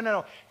said,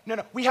 no.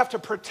 We have to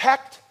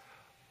protect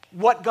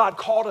what God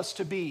called us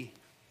to be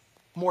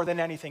more than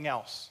anything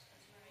else.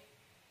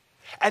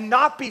 And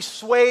not be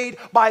swayed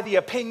by the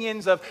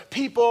opinions of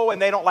people, and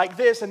they don't like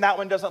this, and that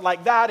one doesn't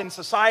like that, and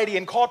society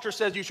and culture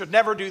says you should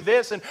never do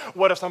this, and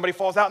what if somebody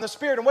falls out in the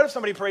spirit, and what if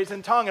somebody prays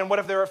in tongue, and what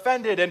if they're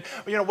offended, and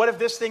what if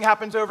this thing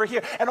happens over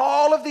here, and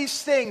all of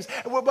these things.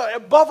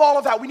 Above all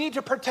of that, we need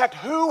to protect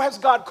who has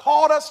God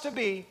called us to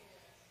be,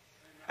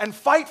 and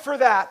fight for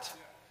that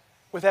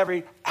with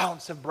every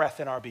ounce of breath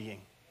in our being.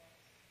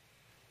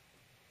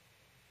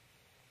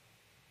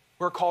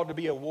 We're called to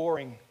be a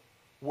warring,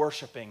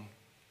 worshiping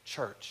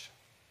church.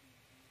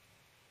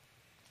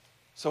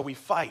 So we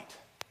fight.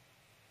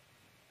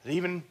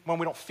 Even when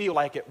we don't feel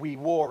like it, we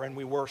war and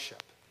we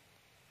worship.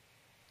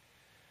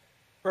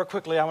 Very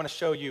quickly, I want to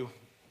show you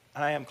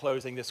and I am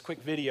closing this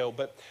quick video,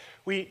 but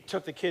we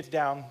took the kids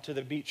down to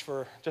the beach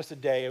for just a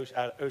day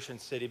at Ocean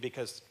City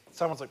because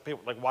someone's like,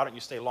 why don't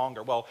you stay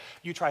longer? Well,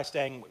 you try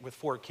staying with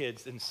 4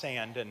 kids in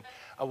sand and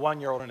a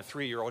 1-year-old and a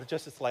 3-year-old.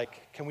 It's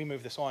like, can we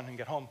move this on and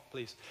get home,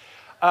 please?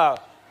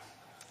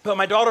 But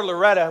my daughter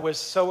Loretta was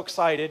so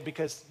excited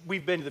because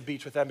we've been to the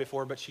beach with them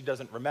before, but she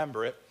doesn't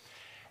remember it.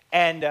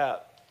 And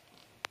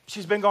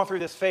she's been going through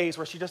this phase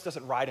where she just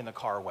doesn't ride in the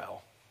car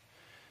well.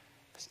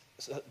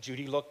 So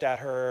Judy looked at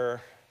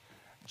her,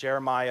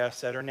 Jeremiah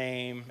said her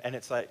name, and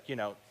it's like,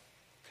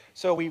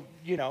 so we,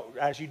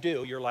 as you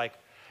do, you're like,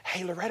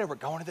 hey, Loretta, we're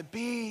going to the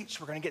beach.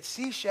 We're going to get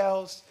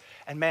seashells.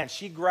 And man,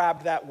 she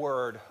grabbed that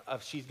word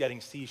of she's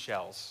getting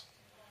seashells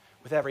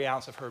with every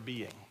ounce of her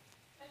being.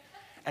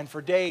 And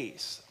for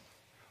days,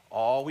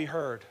 all we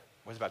heard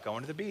was about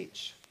going to the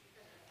beach.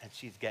 And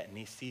she's getting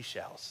these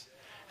seashells.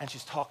 And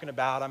she's talking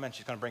about them, and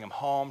she's going to bring them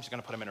home. She's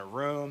going to put them in her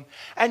room.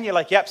 And you're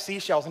like, yep,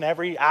 seashells. And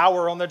every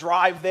hour on the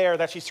drive there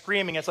that she's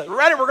screaming, it's like,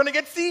 Loretta, we're going to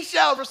get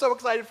seashells. We're so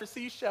excited for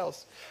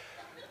seashells.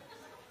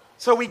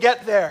 So we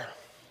get there.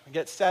 We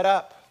get set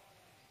up.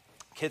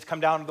 Kids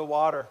come down to the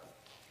water.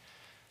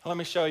 Let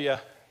me show you.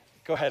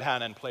 Go ahead,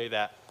 Hannah, and play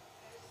that.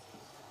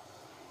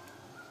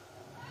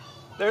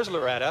 There's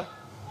Loretta.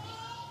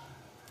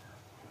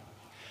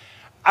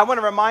 I want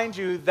to remind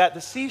you that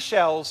the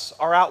seashells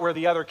are out where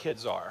the other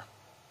kids are.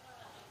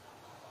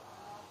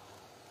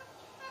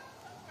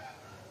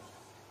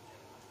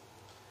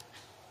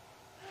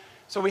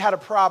 So we had a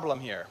problem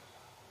here.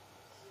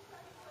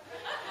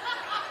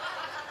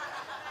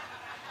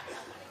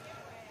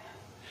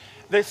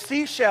 The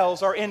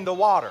seashells are in the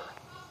water.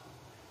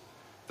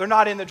 They're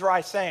not in the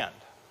dry sand.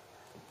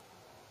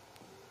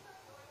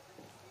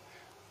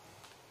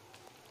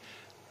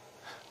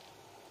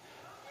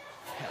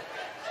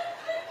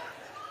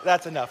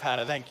 That's enough,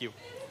 Hannah. Thank you.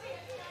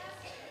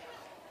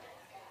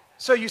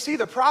 So you see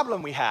the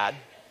problem we had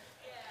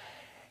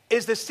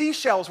is the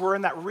seashells were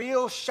in that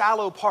real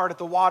shallow part of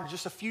the water,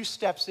 just a few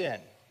steps in.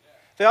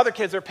 The other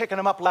kids are picking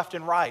them up left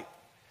and right.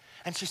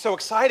 And she's so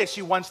excited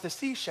she wants the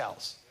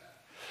seashells.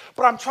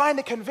 But I'm trying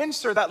to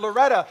convince her that,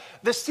 Loretta,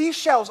 the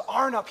seashells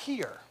aren't up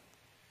here.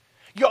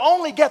 You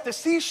only get the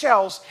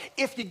seashells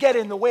if you get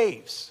in the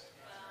waves.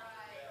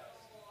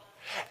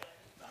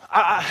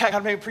 I got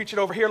to maybe preach it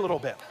over here a little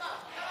bit.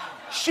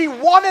 She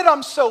wanted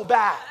them so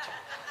bad.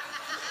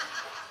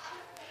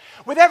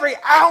 With every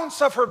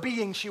ounce of her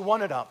being, she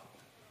wanted them.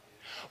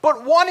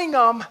 But wanting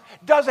them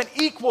doesn't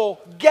equal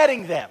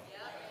getting them.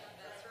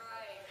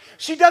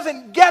 She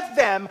doesn't get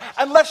them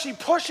unless she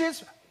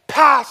pushes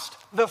past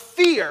the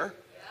fear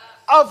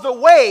of the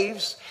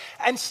waves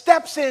and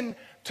steps into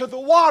the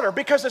water.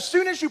 Because as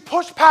soon as you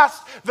push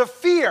past the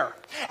fear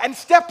and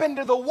step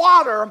into the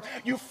water,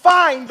 you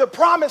find the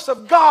promise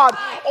of God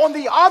on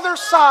the other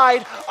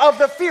side of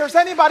the fear. Is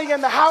anybody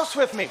in the house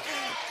with me?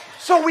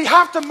 So we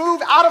have to move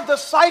out of the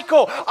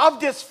cycle of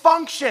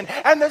dysfunction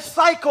and the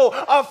cycle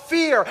of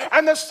fear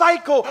and the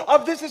cycle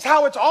of this is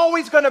how it's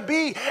always going to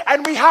be.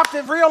 And we have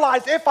to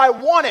realize if I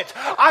want it,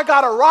 I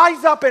got to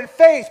rise up in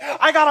faith.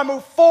 I got to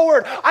move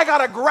forward. I got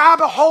to grab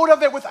a hold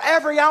of it with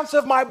every ounce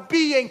of my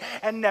being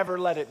and never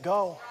let it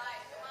go.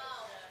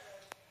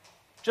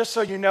 Just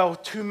so you know,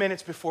 2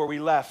 minutes before we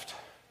left,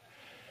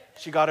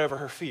 she got over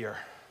her fear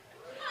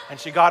and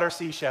she got her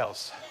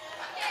seashells.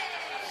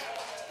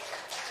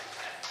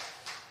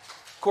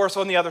 Of course,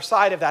 on the other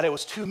side of that, it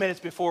was 2 minutes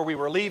before we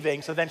were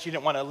leaving, so then she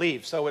didn't want to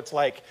leave. So it's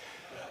like,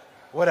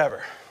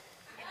 whatever.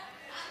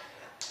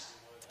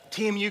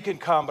 Team, you can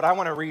come, but I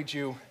want to read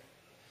you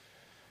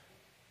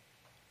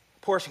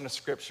a portion of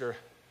Scripture.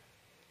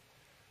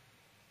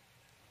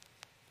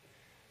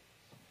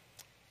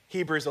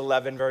 Hebrews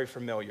 11, very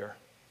familiar.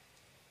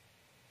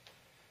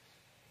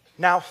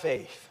 Now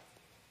faith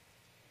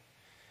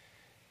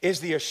is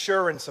the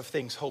assurance of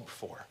things hoped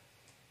for.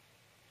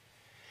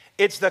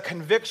 It's the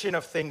conviction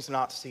of things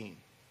not seen.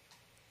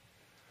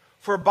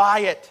 For by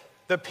it,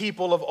 the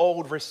people of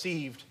old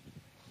received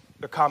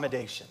the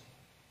commendation.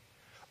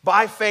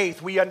 By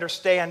faith, we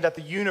understand that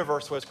the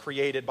universe was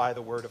created by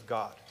the word of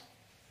God,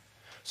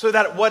 so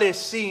that what is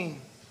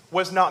seen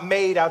was not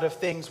made out of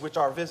things which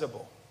are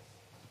visible.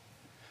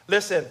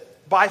 Listen,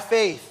 by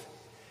faith,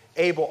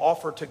 Abel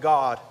offered to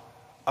God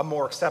a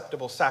more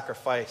acceptable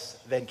sacrifice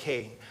than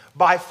Cain.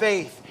 By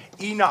faith,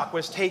 Enoch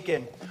was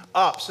taken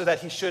up so that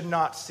he should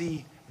not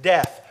see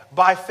death.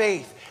 By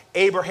faith,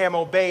 Abraham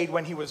obeyed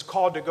when he was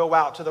called to go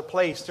out to the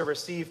place to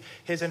receive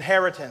his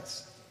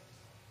inheritance.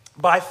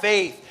 By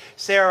faith,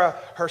 Sarah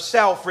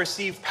herself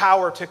received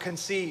power to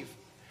conceive.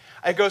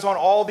 It goes on,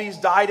 all these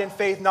died in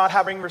faith, not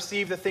having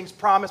received the things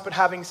promised, but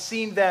having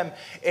seen them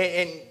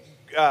and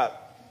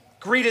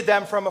greeted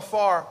them from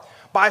afar.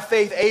 By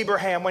faith,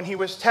 Abraham, when he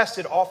was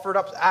tested, offered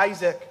up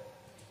Isaac.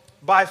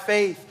 By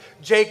faith,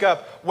 Jacob,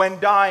 when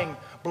dying,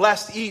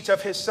 blessed each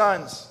of his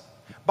sons.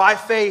 By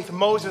faith,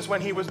 Moses, when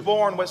he was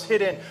born, was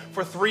hidden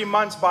for 3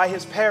 months by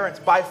his parents.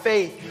 By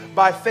faith,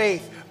 by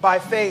faith, by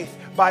faith,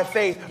 by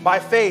faith, by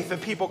faith, the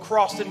people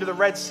crossed into the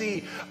Red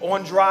Sea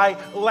on dry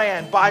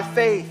land. By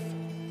faith.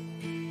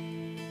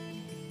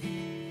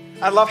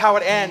 I love how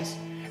it ends.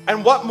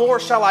 And what more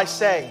shall I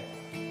say?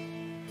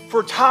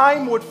 For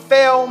time would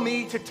fail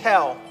me to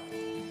tell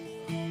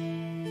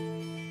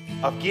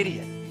of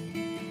Gideon,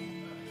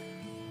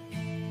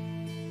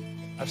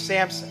 of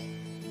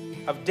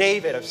Samson, of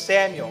David, of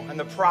Samuel, and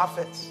the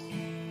prophets,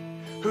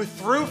 who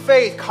through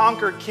faith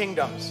conquered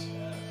kingdoms,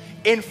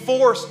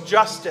 enforced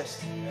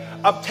justice,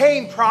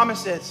 obtained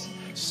promises,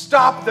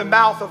 stopped the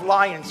mouth of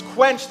lions,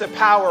 quenched the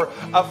power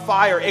of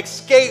fire,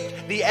 escaped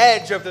the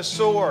edge of the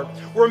sword,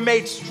 were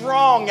made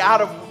strong out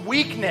of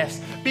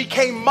weakness,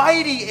 became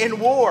mighty in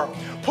war,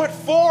 put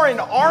foreign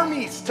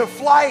armies to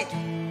flight.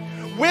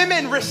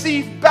 Women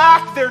received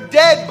back their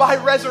dead by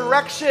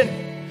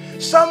resurrection.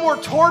 Some were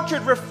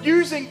tortured,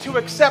 refusing to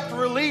accept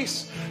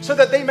release so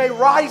that they may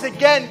rise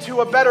again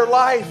to a better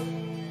life.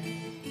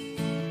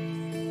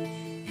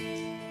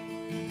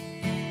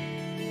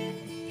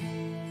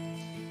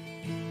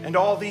 And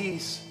all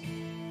these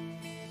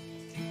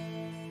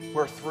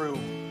were through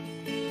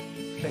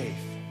faith.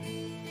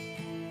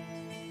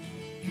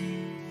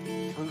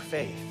 Through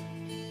faith.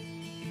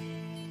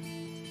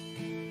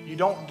 You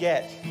don't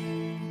get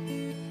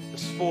the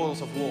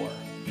spoils of war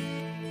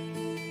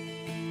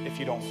if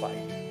you don't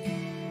fight.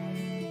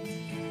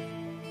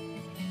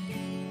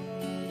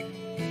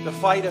 The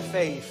fight of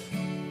faith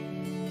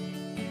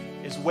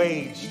is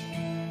waged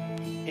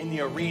in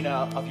the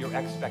arena of your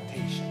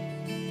expectation.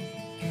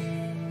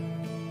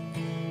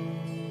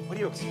 What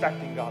are you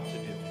expecting God to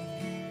do?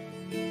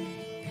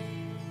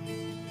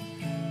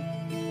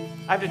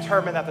 I've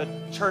determined that the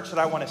church that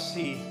I want to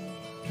see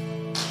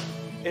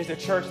is a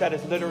church that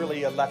is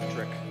literally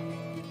electric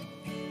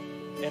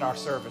in our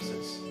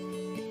services.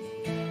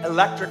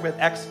 Electric with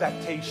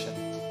expectation.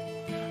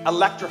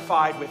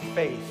 Electrified with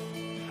faith.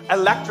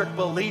 Electric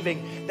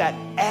believing that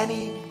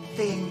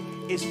anything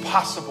is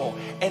possible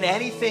and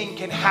anything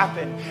can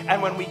happen.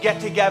 And when we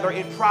get together,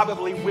 it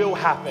probably will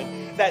happen.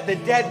 That the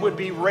dead would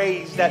be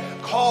raised, that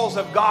calls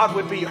of God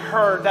would be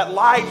heard, that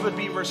lives would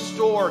be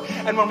restored.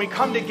 And when we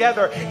come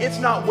together, it's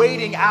not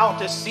waiting out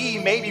to see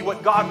maybe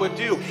what God would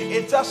do.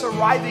 It's us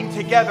arriving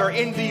together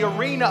in the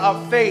arena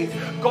of faith,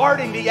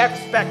 guarding the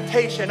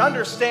expectation.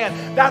 Understand,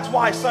 that's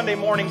why Sunday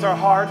mornings are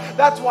hard.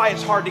 That's why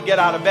it's hard to get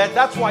out of bed.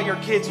 That's why your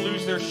kids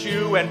lose their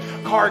shoe and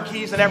car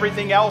keys and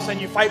everything else,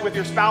 and you fight with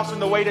your spouse on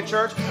the way to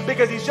church,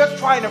 because he's just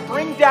trying to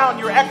bring down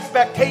your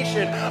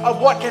expectation of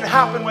what can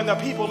happen when the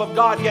people of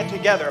God get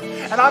together.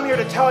 And I'm here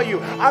to tell you,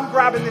 I'm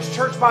grabbing this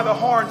church by the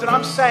horns and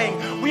I'm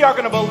saying we are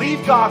going to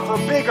believe God for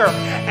bigger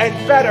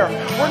and better.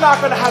 We're not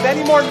going to have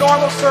any more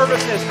normal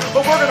services,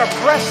 but we're going to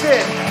press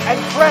in and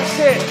press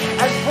in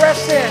and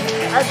press in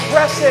and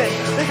press in,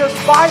 because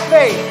by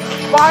faith,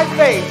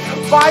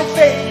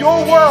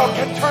 your world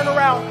can turn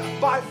around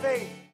by faith.